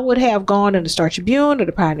I would have gone in the Star Tribune or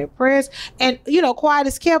the Pioneer Press. And, quiet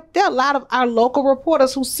as kept, there are a lot of our local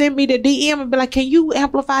reporters who send me the DM and be like, can you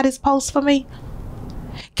amplify this post for me?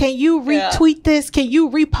 Can you retweet this? Can you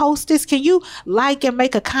repost this? Can you like and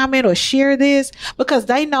make a comment or share this? Because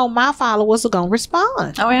they know my followers are going to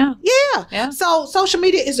respond. Oh, yeah. Yeah. So social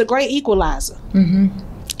media is a great equalizer. Mm-hmm.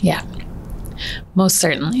 Yeah. Most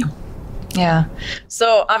certainly. Yeah.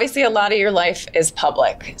 So obviously a lot of your life is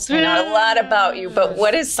public. So we know a lot about you, but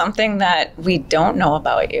what is something that we don't know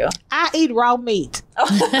about you? I eat raw meat.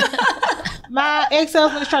 My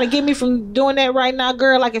ex-husband is trying to get me from doing that right now,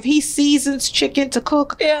 girl. Like if he seasons chicken to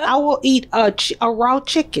cook, I will eat a raw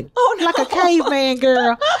chicken. Oh, no. Like a caveman,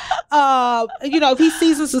 girl. If he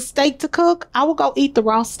seasons a steak to cook, I will go eat the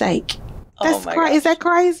raw steak. That's crazy. Is that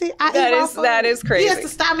crazy? That is crazy. He has to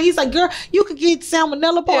stop me. He's like, girl, you could get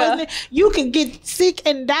salmonella poisoning. You can get sick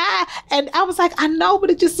and die. And I was like, I know, but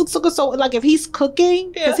it just looks so good. So, like, if he's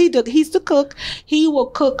cooking, because he's the cook, he will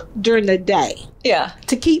cook during the day. Yeah.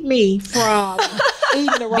 To keep me from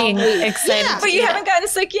eating the wrong meat. Excited. Yeah. But you haven't gotten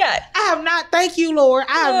sick yet. I have not. Thank you, Lord.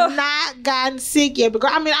 I have not gotten sick yet. But,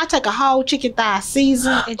 I take a whole chicken thigh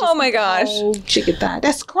season. And just oh, my gosh. Whole chicken thigh.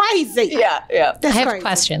 That's crazy. Yeah. That's I have crazy.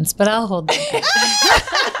 questions, but I'll hold them.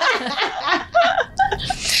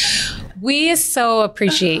 We so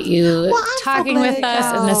appreciate you talking with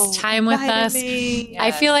us and this time with us. Yes.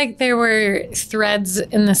 I feel like there were threads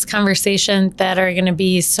in this conversation that are going to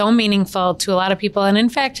be so meaningful to a lot of people. And in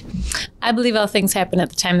fact, I believe all things happen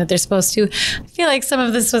at the time that they're supposed to. I feel like some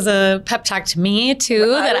of this was a pep talk to me, too,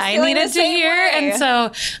 that I needed to hear. And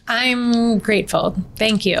so I'm grateful.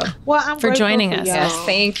 Thank you for joining us. Yes,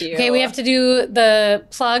 thank you. Okay, we have to do the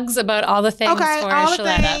plugs about all the things for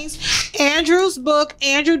Sheletta. Andrew's book,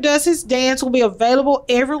 Andrew Does His Dance, will be available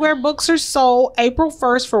everywhere books are sold April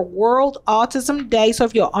 1st for World Autism Day. So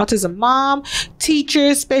if you're an autism mom,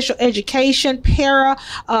 teacher, special education, para,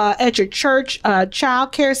 at your church,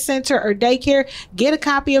 child care center or daycare, get a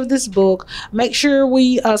copy of this book. Make sure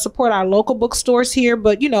we support our local bookstores here.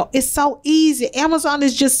 But, it's so easy. Amazon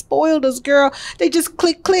has just spoiled us, girl. They just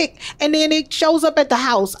click, and then it shows up at the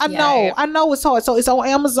house. I know it's hard. So it's on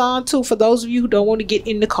Amazon, too, for those of you who don't want to get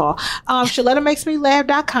in the car.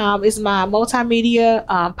 ShelettaMakesMeLaugh.com is my multimedia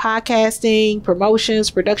podcasting, promotions,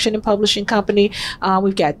 production, and publishing company.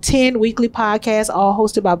 We've got 10 weekly podcasts, all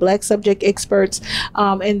hosted by Black subject experts.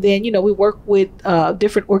 And then, we work with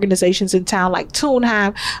different organizations in town like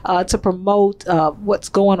Toonheim to promote what's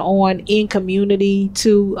going on in community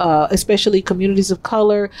to especially communities of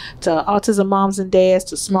color, to autism moms and dads,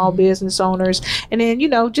 to small business owners. And then,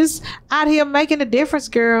 just out here making a difference,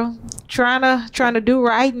 girl. Trying to do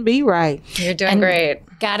right and be right. You're doing great.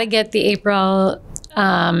 Gotta get the April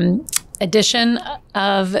edition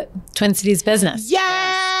of Twin Cities Business.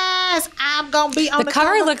 Yes, I'm gonna be on the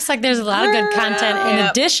cover. Looks like there's a lot of good content in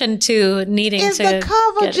addition to needing to. Is the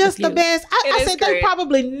cover just the best? I said they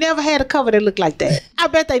probably never had a cover that looked like that. I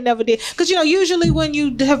bet they never did. Because usually when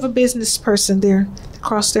you have a business person, they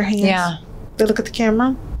cross their hands. They look at the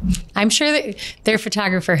camera. I'm sure that their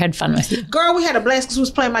photographer had fun with you. Girl, we had a blast because we was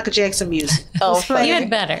playing Michael Jackson music. You had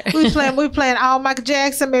better. We were playing all Michael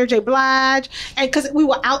Jackson, Mary J. Blige, and because we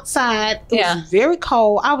were outside, it was very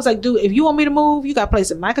cold. I was like, dude, if you want me to move, you got to play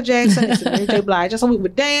some Michael Jackson and some Mary J. Blige. So we were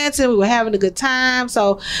dancing, we were having a good time.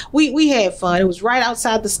 So we had fun. It was right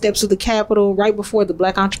outside the steps of the Capitol, right before the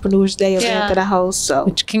Black Entrepreneurs Day event that I host.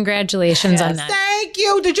 So, congratulations on that. Thank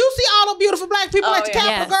you. Did you see all the beautiful Black people at the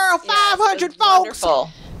Capitol, girl? 500 folks. Wonderful.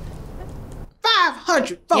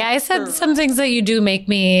 500 folks. Yeah, I said some things that you do make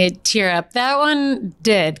me tear up. That one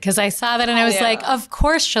did, because I saw that and I was like, of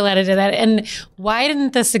course Sheletta did that. And why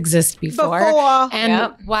didn't this exist before?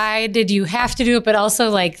 And why did you have to do it? But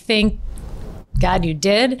also, thank God you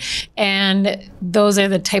did. And those are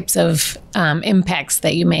the types of impacts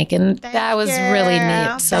that you make. And that was really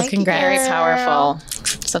neat. So congrats. Very powerful.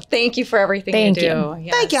 So thank you for everything you do.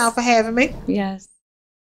 Yes. Thank y'all for having me. Yes.